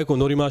でバイクを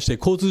乗り回して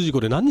交通事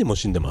故で何人も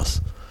死んでま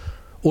す。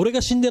俺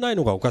が死んでない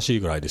のがおかしい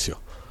ぐらいですよ。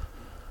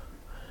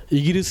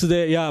イギリス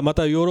で、いやま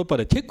たヨーロッパ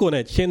で結構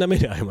ね危険な目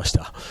に遭いまし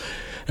た。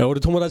俺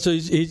友達と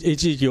一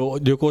時期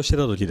旅行して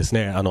た時です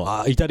ね、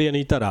イタリアに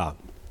行ったら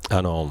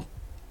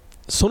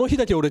その日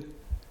だけ俺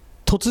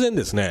突然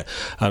ですね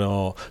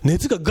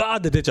熱がガー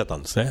って出ちゃった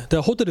んですね。で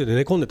ホテルで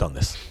寝込んでたん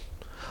です。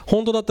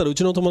本当だったらう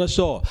ちの友達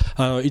と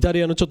イタ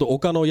リアのちょっと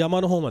丘の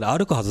山の方まで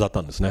歩くはずだっ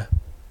たんですね。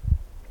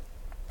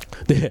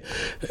で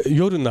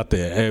夜になっ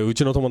て、う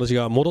ちの友達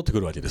が戻ってく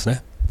るわけです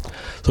ね。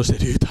そして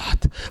リューターっ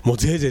てもう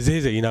ぜいぜ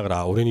い言いなが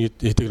ら俺に言っ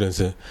てくるんで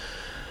す。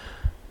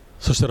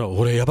そしたら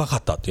俺やばか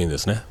ったって言うんで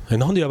すね。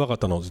なんでやばかっ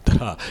たのって言っ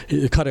たら、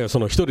彼がそ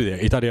の一人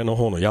でイタリアの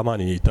方の山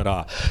に行った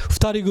ら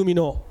二人組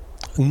の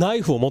ナ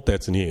イフを持ったや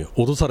つに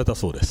脅された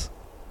そうです。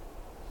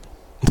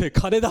で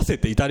金出せっ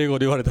てイタリア語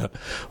で言われたわ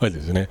け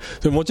ですよね。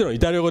もちろんイ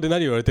タリア語で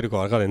何言われてるか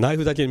分からない、ナイ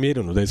フだけ見え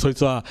るので、そい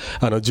つは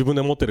自分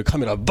で持ってるカ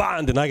メラをバ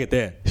ーンって投げ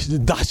て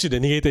ダッシュで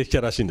逃げてきた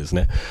らしいんです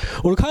ね。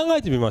俺考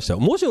えてみました。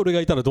もし俺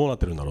がいたらどうなっ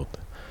てるんだろうって。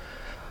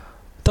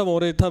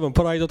多分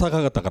プライド高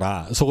かったか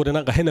らそこで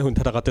なんか変な風に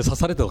戦って刺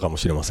されたのかも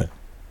しれません。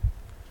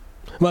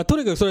と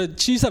にかくそれ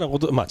小さなこ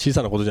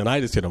とじゃな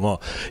いですけど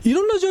も、い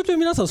ろんな状況、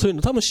皆さんそういう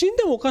の多分死ん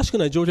でもおかしく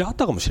ない状況あっ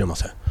たかもしれま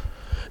せん。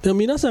でも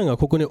皆さんが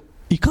ここに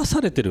生か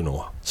されているの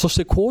は、そし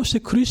てこうして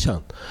クリスチャ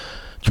ン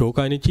教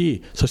会に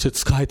来、そして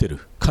仕えている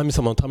神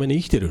様のために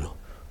生きているの、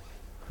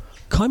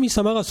神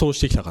様がそうし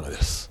てきたから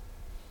です。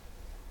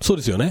そう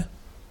ですよね。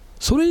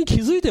それに気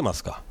づいてま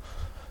すか？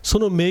そ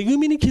の恵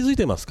みに気づい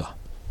てますか？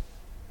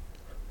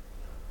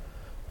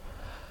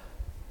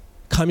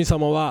神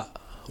様は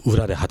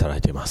裏で働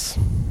いています。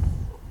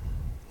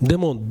で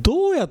も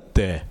どうやっ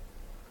て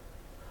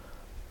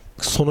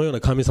そのような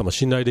神様を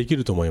信頼でき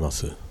ると思いま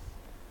す？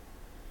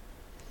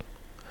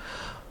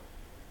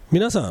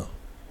皆さん、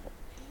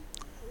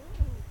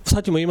さ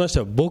っきも言いまし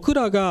た、僕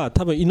らが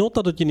多分祈っ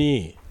た時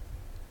に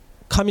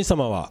神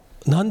様は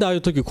なんでああい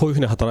う時こういうふう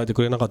に働いて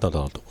くれなかったんだ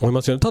ろうと思い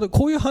ますよね。ただ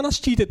こういう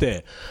話聞いて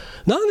て、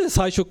なんで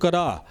最初か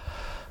ら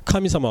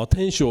神様は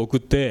天使を送っ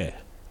て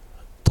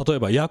例え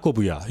ばヤコ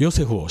ブやヨ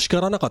セフを叱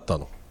らなかった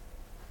の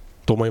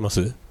と思いま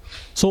す？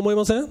そう思い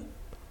ません？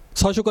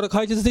最初から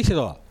解決できて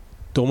た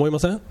と思いま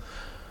せん？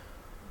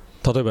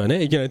例えば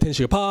ね、いきなり天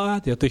使がパー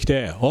ってやってき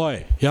て、お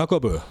いヤコ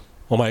ブ、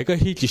お前一回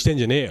ひいきしてん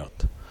じゃねえよっ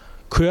て、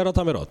悔い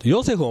改めろって、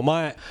ヨセフお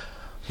前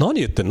何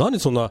言ってんの、何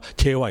そんな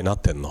KY になっ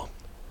てんの、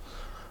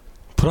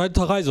プライ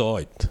ド高いぞお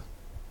いって。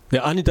で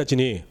兄たち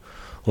に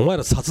お前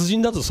ら殺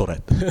人だぞそ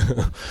れ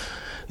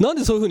なん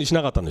でそういう風にし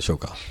なかったんでしょう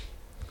か？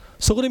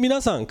そこで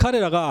皆さん、彼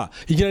らが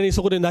いきなり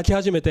そこで泣き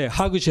始めて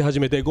ハグし始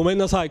めて、ごめん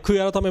なさい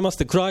悔い改めますっ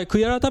て悔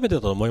い改めて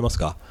たと思います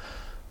か？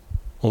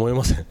思い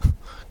ません。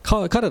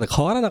彼ら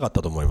変わらなかっ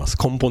たと思います。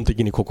根本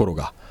的に心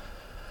が。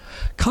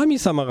神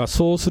様が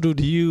そうする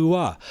理由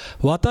は、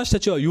私た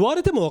ちは言わ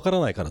れてもわから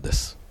ないからで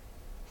す。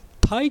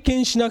体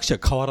験しなくちゃ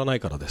変わらない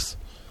からです。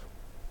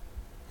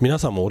皆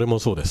さんも俺も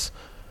そうです。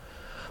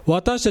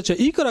私たちは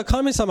いくら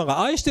神様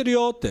が愛してる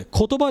よって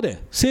言葉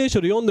で聖書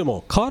で読んで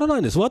も変わらない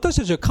んです。私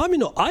たちは神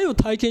の愛を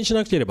体験し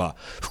なければ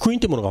福音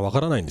というものがわ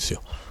からないんです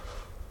よ。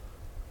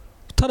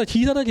ただ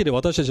聞いただけで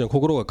私たちの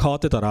心が変わっ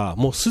てたら、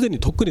もうすでに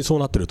とっくにそう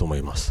なっていると思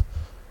います。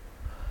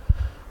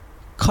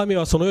神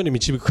はそのように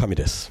導く神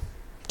です。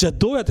じゃあ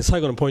どうやって、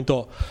最後のポイン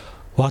ト、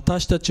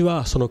私たち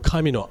はその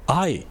神の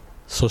愛、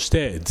そし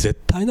て絶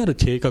対なる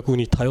計画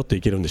に頼って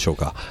いけるんでしょう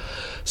か？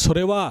そ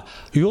れは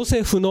ヨ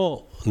セフ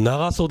の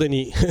長袖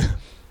に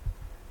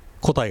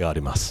答えがあ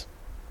ります。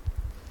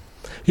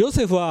ヨ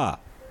セフは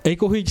栄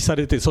光復帰さ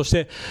れて、そし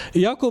て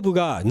ヤコブ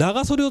が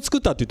長袖を作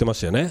ったって言ってまし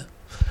たよね。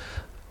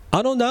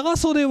あの長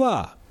袖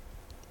は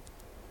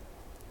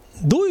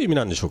どういう意味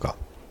なんでしょうか？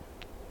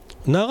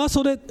長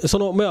袖、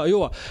要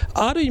は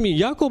ある意味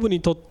ヤコブ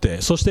にとっ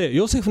て、そして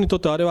ヨセフにとっ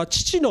て、あれは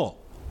父の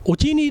お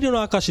気に入り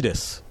の証で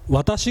す。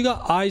私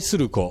が愛す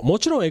る子、も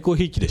ちろんエコ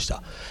ひいきでし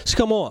た。し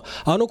かも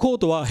あのコー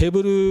トはヘ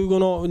ブル語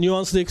のニュ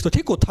アンスでいくと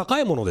結構高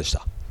いものでし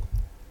た。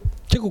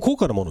結構高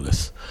価なもので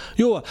す。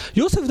要は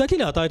ヨセフだけ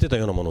に与えてた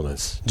ようなもので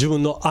す。自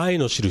分の愛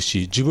の印、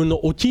自分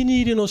のお気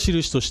に入りの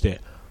印とし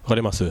て。わか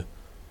ります？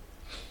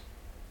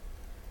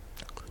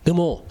で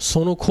も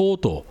そのコー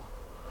ト、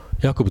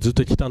ヤコブずっ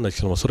と着たんです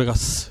けども、それが引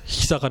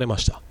き裂かれま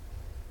した。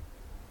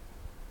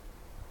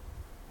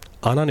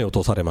穴に落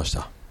とされまし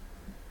た。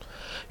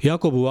ヤ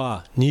コブ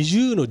は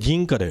20の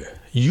銀貨で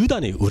ユダ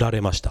に売ら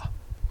れました。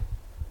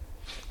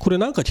これ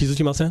なんか気づ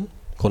きません？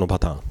このパ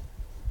ターン。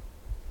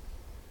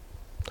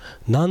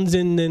何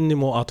千年に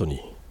も後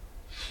に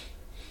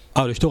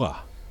ある人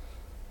が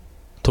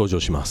登場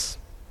します。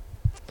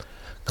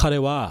彼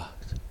は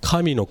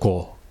神の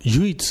子、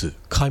唯一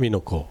神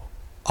の子、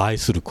愛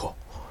する子、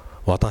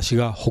私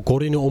が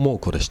誇りに思う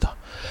子でした。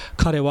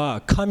彼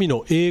は神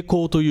の栄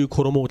光という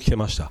衣を着て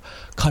ました。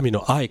神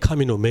の愛、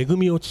神の恵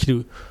みを着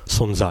る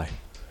存在。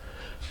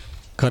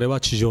彼は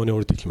地上に降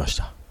りてきまし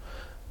た。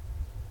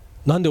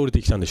なんで降り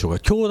てきたんでしょうか？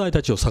兄弟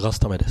たちを探す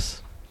ためで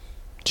す。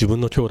自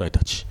分の兄弟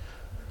たち。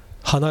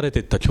離れて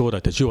いった兄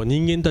弟たち、要は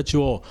人間たち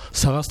を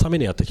探すため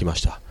にやってきま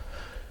した。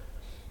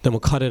でも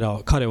彼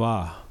は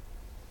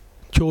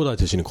兄弟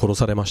たちに殺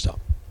されました。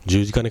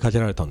十字架にかけ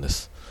られたんで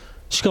す。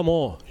しか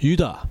もユ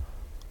ダ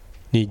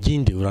に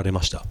銀で売られ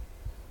ました。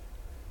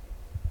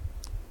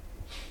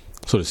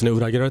そうですね、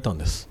裏切られたん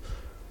です。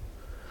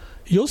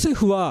ヨセ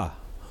フは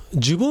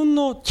自分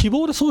の希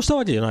望でそうした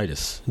わけじゃないで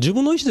す。自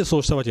分の意思でそ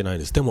うしたわけじゃない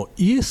です。でも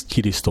イエス・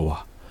キリスト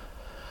は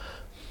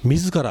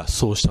自ら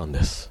そうしたん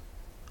です。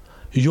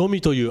黄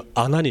泉という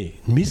穴に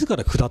自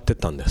ら下っていっ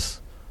たんで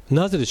す。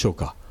なぜでしょう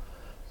か。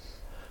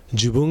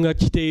自分が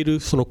着ている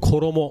その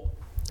衣、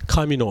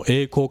神の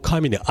栄光、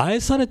神に愛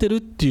されている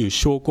っていう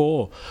証拠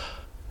を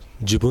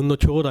自分の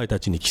兄弟た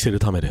ちに着せる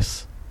ためで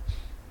す。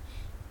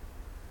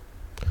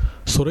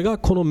それが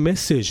このメッ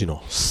セージ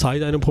の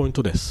最大のポイン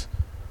トです。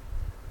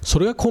そ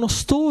れがこの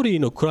ストーリー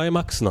のクライ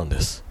マックスなんで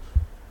す。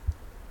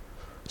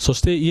そ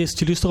してイエス・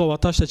キリストが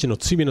私たちの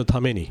罪のた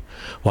めに、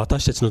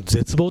私たちの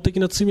絶望的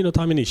な罪の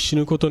ために死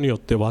ぬことによっ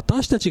て、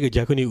私たちが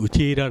逆に受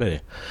け入れら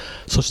れ、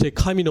そして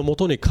神のも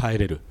とに帰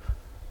れる。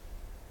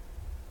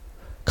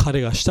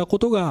彼がしたこ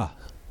とが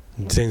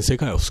全世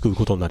界を救う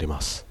ことになり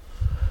ます。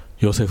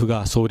ヨセフ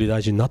が総理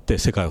大臣になって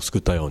世界を救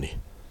ったように、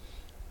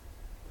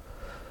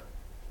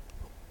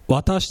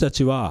私た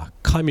ちは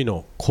神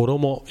の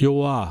衣、要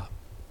は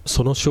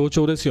その象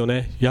徴ですよ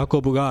ね。ヤコ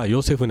ブが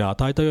ヨセフに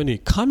与えたように、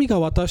神が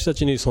私た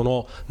ちにそ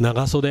の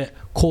長袖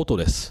コート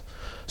です。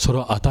それ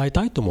を与え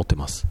たいと思ってい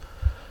ます。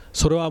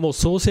それはもう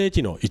創世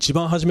記の一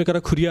番初めか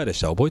らクリアでし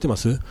た。覚えてま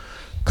す？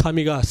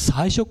神が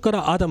最初か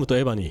らアダムと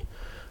エバに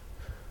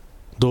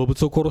動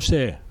物を殺し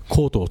て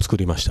コートを作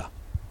りました。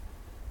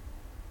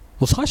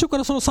もう最初か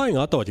らそのサイン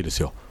があったわけで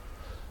すよ。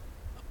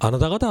あな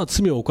た方は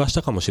罪を犯し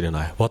たかもしれ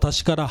ない、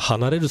私から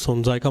離れる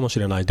存在かもし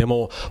れない、で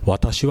も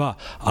私は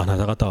あな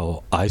た方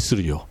を愛す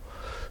るよ、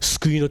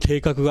救いの計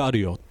画がある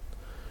よ、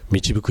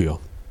導くよ、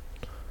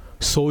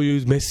そう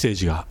いうメッセー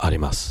ジがあり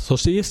ます。そ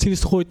してイエス・キリ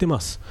ストこう言ってま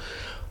す。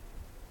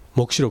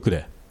黙示録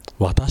で、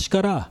私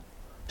から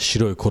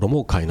白い衣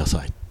を買いな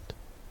さい。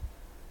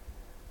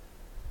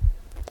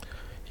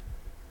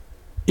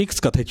いく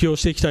つか適用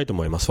していきたいと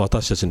思います。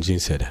私たちの人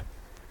生で、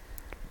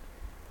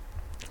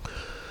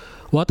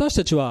私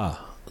たち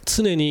は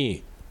常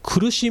に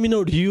苦しみ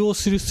の理由を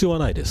する必要は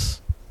ないで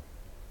す。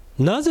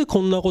なぜ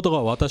こんなこと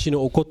が私に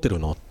起こってる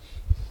の？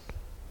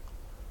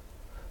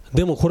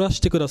でもこれは知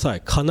ってくださ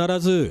い。必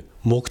ず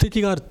目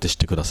的があるって知っ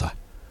てくださ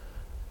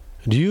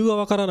い。理由が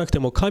分からなくて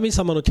も神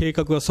様の計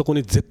画がそこ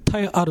に絶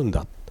対あるん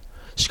だ。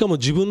しかも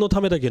自分の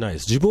ためだけないで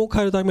す。自分を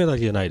変えるためだけ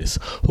じゃないです。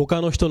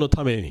他の人の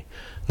ために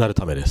なる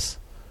ためで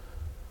す。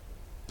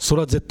そ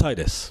れは絶対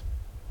です。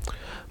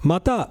ま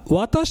た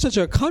私たち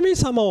は神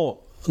様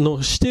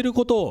のしている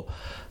ことを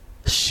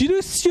知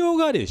る必要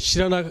があり、知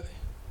らな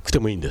くて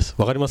もいいんです。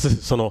わかります？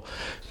その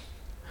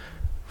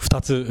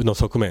2つの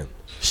側面、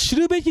知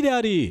るべきで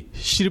あり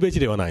知るべき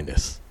ではないんで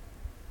す。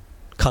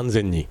完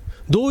全に。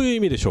どういう意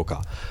味でしょう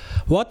か。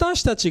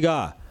私たち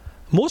が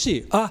も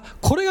し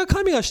これが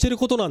神がしている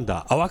ことなん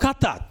だ、分かっ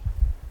たって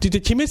言っ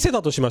て決めつけ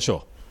たとしまし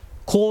ょ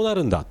う。こうな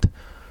るんだって。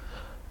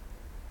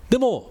で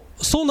も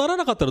そうなら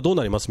なかったらどう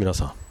なります？皆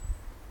さん、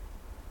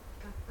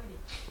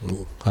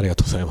ありが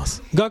とうございま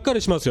す。がっか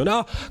りしますよね。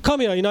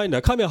神はいないん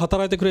だ、神は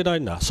働いてくれな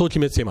いんだ、そう決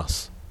めつけま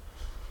す。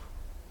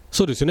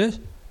そうですよね。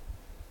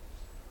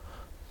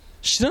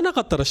知らな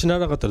かったら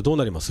どう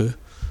なります？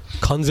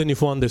完全に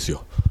不安です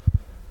よ。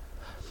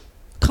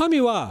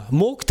神は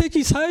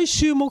最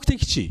終目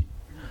的地、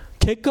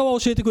結果は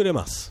教えてくれ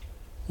ます。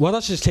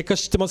私たち結果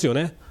知ってますよ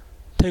ね。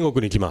天国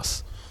に行きま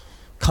す。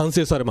完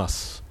成されま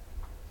す。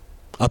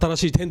新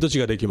しい天と地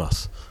ができま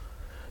す。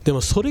で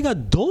もそれが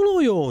ど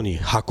のように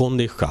運ん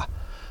でいくか、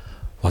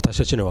私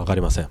たちには分か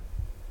りません。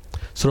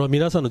それは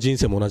皆さんの人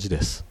生も同じ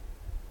です。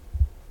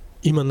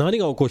今何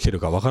が起こっている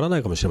か分からな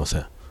いかもしれませ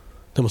ん。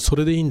でもそ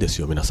れでいいんです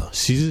よ。皆さん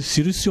知る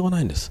必要はな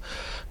いんです。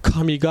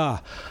神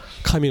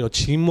の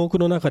沈黙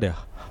の中で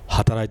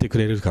働いてく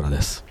れるから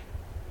です。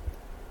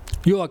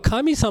要は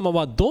神様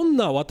はどん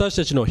な私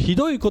たちのひ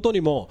どいこと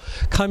にも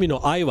神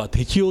の愛は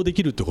適用で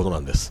きるということな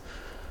んです。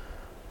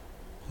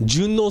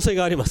順応性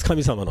があります。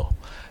神様の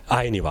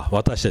愛には、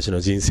私たちの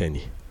人生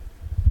に。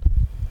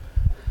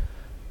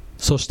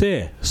そし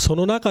てそ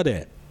の中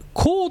で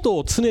コート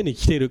を常に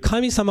着ている、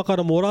神様か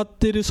らもらっ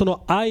ているそ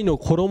の愛の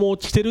衣を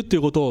着ているとい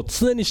うことを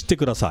常に知って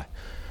ください。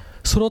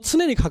それを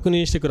常に確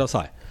認してくだ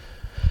さい。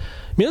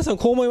皆さん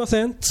こう思いま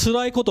せん？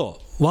辛いこ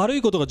と、悪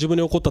いことが自分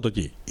に起こったと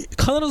き、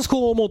必ず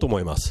こう思うと思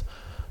います。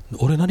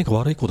俺何か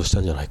悪いことした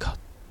んじゃないか、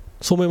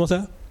そう思いませ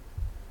ん？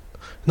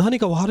何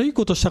か悪い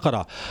ことしたか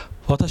ら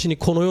私の身に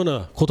このよう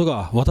な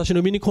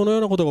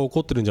ことが起こ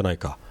ってるんじゃない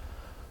か。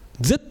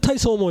絶対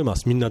そう思いま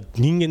す。みんな、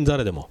人間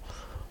誰でも、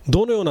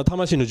どのような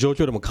魂の状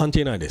況でも関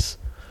係ないです。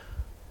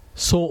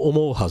そう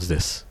思うはずで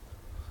す。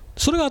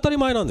それが当たり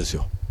前なんです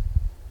よ。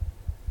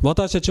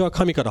私たちは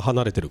神から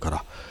離れてるか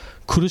ら、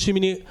苦しみ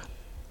に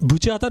ぶ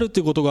ち当たるって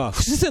いうことが不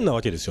自然な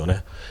わけですよ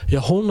ね。い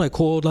や、本来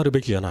こうなる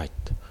べきじゃないっ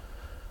て。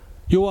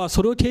要は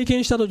それを経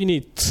験したとき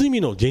に罪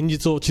の現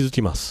実を気づ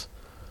きます。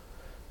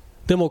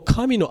でも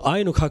神の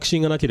愛の確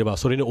信がなければ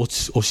それに押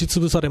しつ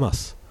ぶされま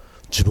す。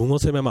自分を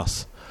責めま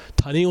す。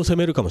他人を責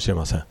めるかもしれ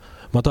ません。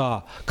ま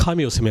た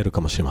神を責める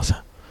かもしれません。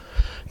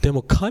で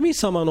も神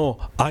様の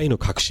愛の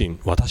確信、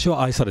私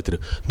は愛されてい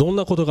る、どん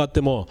なことがあっ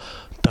ても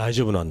大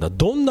丈夫なんだ、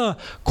どんな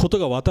こと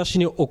が私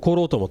に起こ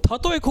ろうとも、た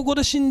とえここ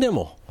で死んで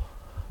も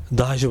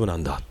大丈夫な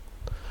んだ、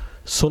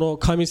その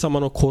神様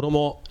の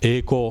衣、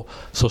栄光、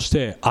そし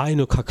て愛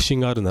の確信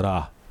があるな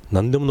ら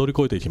何でも乗り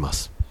越えていきま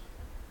す。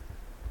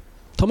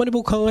たまに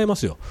僕考えま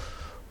すよ。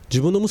自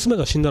分の娘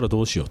が死んだら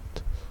どうしようっ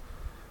て。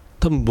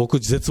多分僕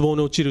絶望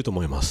に陥ると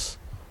思います。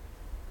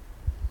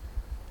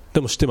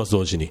でも知ってます。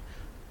同時に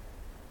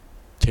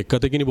結果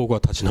的に僕は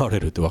立ち直れ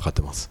るって分かっ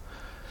てます。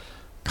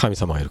神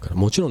様がいるから。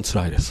もちろん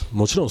辛いです。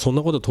もちろんそん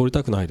なこと通り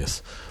たくないで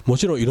す。も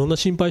ちろんいろんな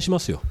心配しま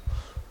すよ。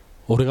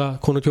俺が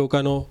この教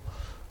会の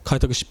開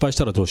拓失敗し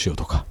たらどうしよう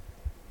とか。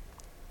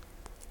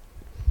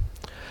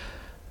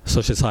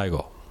そして最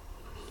後、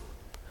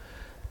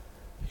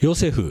ヨ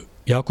セフ、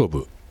ヤコ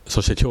ブ、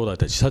そして兄弟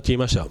たち、さっき言い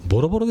ました、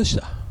ボロボロでし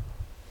た。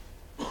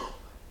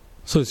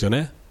そうですよ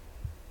ね。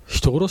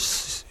人殺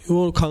し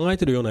を考え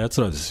ているようなやつ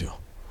らですよ。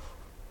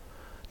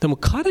でも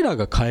彼ら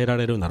が変えら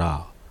れるな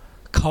ら、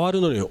変わる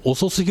のに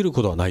遅すぎる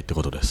ことはないって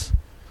ことです。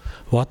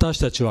私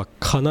たちは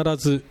必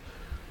ず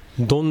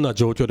どんな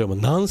状況でも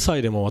何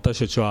歳でも私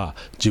たちは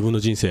自分の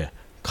人生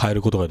変え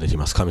ることができ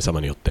ます。神様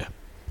によって。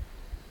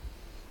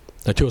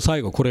今日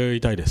最後これを言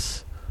いたいで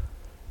す。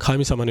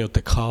神様によっ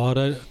て変わ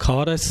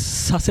ら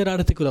させら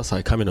れてくださ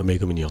い。神の恵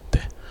みによって、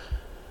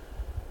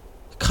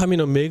神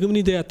の恵み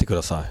に出会ってく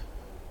ださい。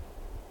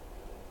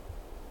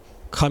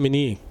神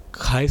に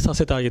変えさ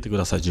せてあげてく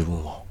ださい。自分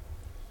を。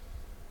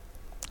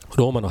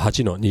ローマの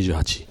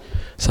 8-28、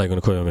 最後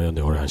の声を読ん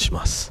でお願いし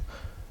ます。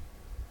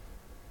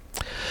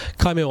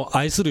神を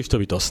愛する人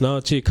々、すな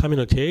わち神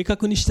の計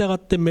画に従っ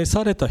て召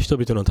された人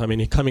々のため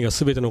に、神が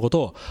すべてのこ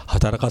とを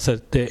働かせ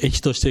て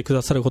益としてく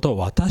ださることを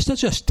私た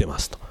ちは知っていま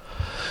すと。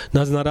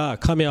なぜなら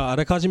神はあ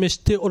らかじめ知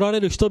っておられ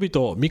る人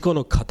々を御子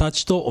の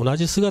形と同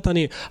じ姿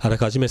にあら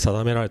かじめ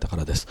定められたか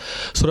らです。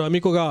それは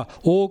御子が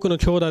多くの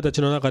兄弟た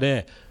ちの中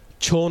で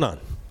長男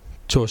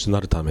長子とな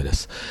るためで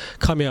す。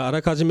神はあ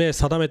らかじめ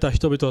定めた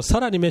人々をさ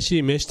らに召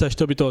した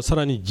人々をさ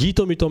らに義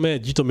と認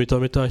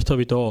めた人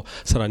々を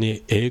さら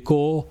に栄光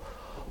を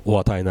お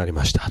与えになり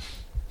ました。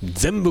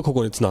全部こ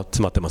こに詰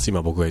まってます。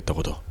今僕が言った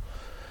こと。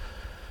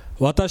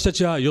私た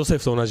ちはヨセ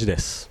フと同じで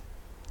す。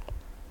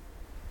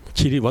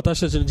私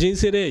たちの人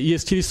生でイエ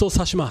ス・キリストを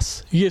指しま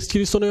す。イエス・キ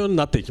リストのように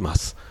なっていきま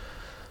す。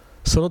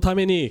そのた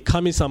めに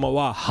神様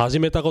は始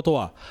めたこと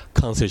は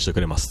完成してく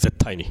れます。絶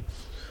対に。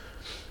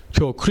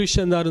今日クリス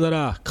チャンであるな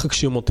ら確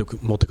信を持って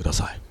くだ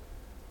さい。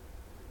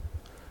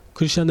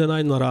クリスチャンでな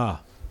いな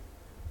ら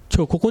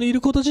今日ここにい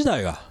ること自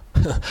体が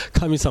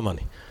神様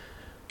に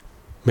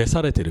召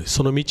されている、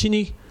その道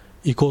に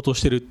行こうと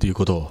しているという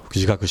ことを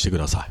自覚してく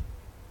ださい。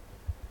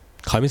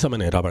神様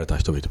に選ばれた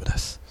人々で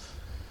す。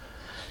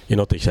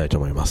祈っていきたいと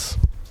思います。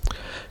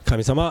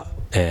神様、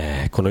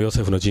このヨ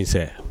セフの人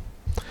生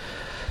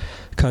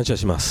感謝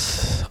しま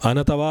す。あ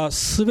なたは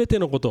すべて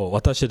のことを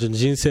私たちの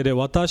人生で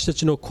私た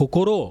ちの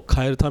心を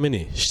変えるため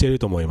にしている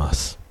と思いま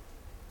す。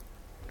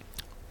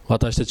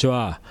私たち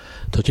は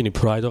時に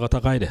プライドが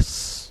高いで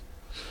す。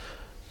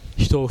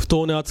人を不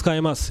当に扱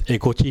います。エ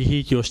コひ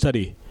いきをした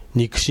り、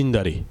憎しん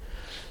だり、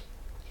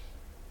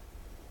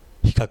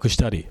比較し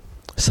たり、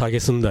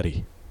蔑んだ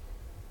り、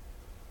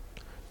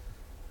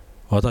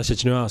私た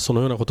ちにはその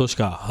ようなことし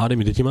かある意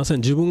味できませ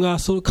ん。自分が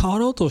そう変わ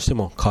ろうとして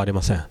も変わり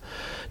ません。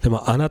で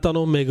もあなた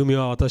の恵み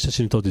は私た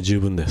ちにとって十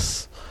分で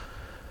す。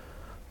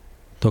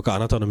どうかあ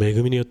なたの恵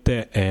みによっ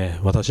て、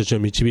私たちを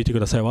導いてく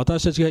ださい。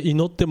私たちが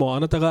祈ってもあ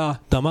なた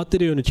が黙ってい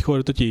るように聞こえ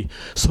るとき、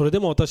それで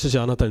も私たち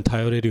はあなたに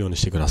頼れるように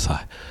してくださ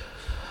い。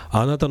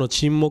あなたの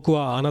沈黙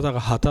はあなたが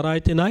働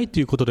いてないと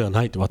いうことでは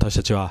ないと私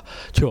たちは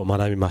今日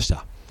学びまし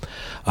た。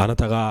あな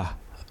たが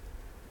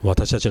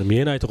私たちの見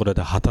えないところ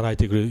で働い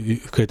て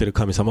くれている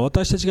神様、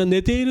私たちが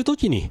寝ていると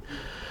きに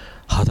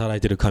働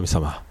いている神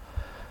様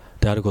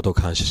であることを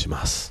感謝し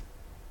ます。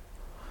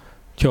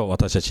今日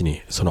私たち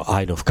にその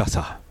愛の深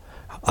さ、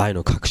愛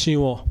の確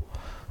信を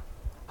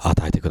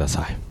与えてくだ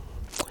さい。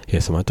イ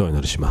エス様とお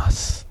祈りしま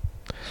す。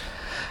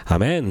ア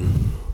メン。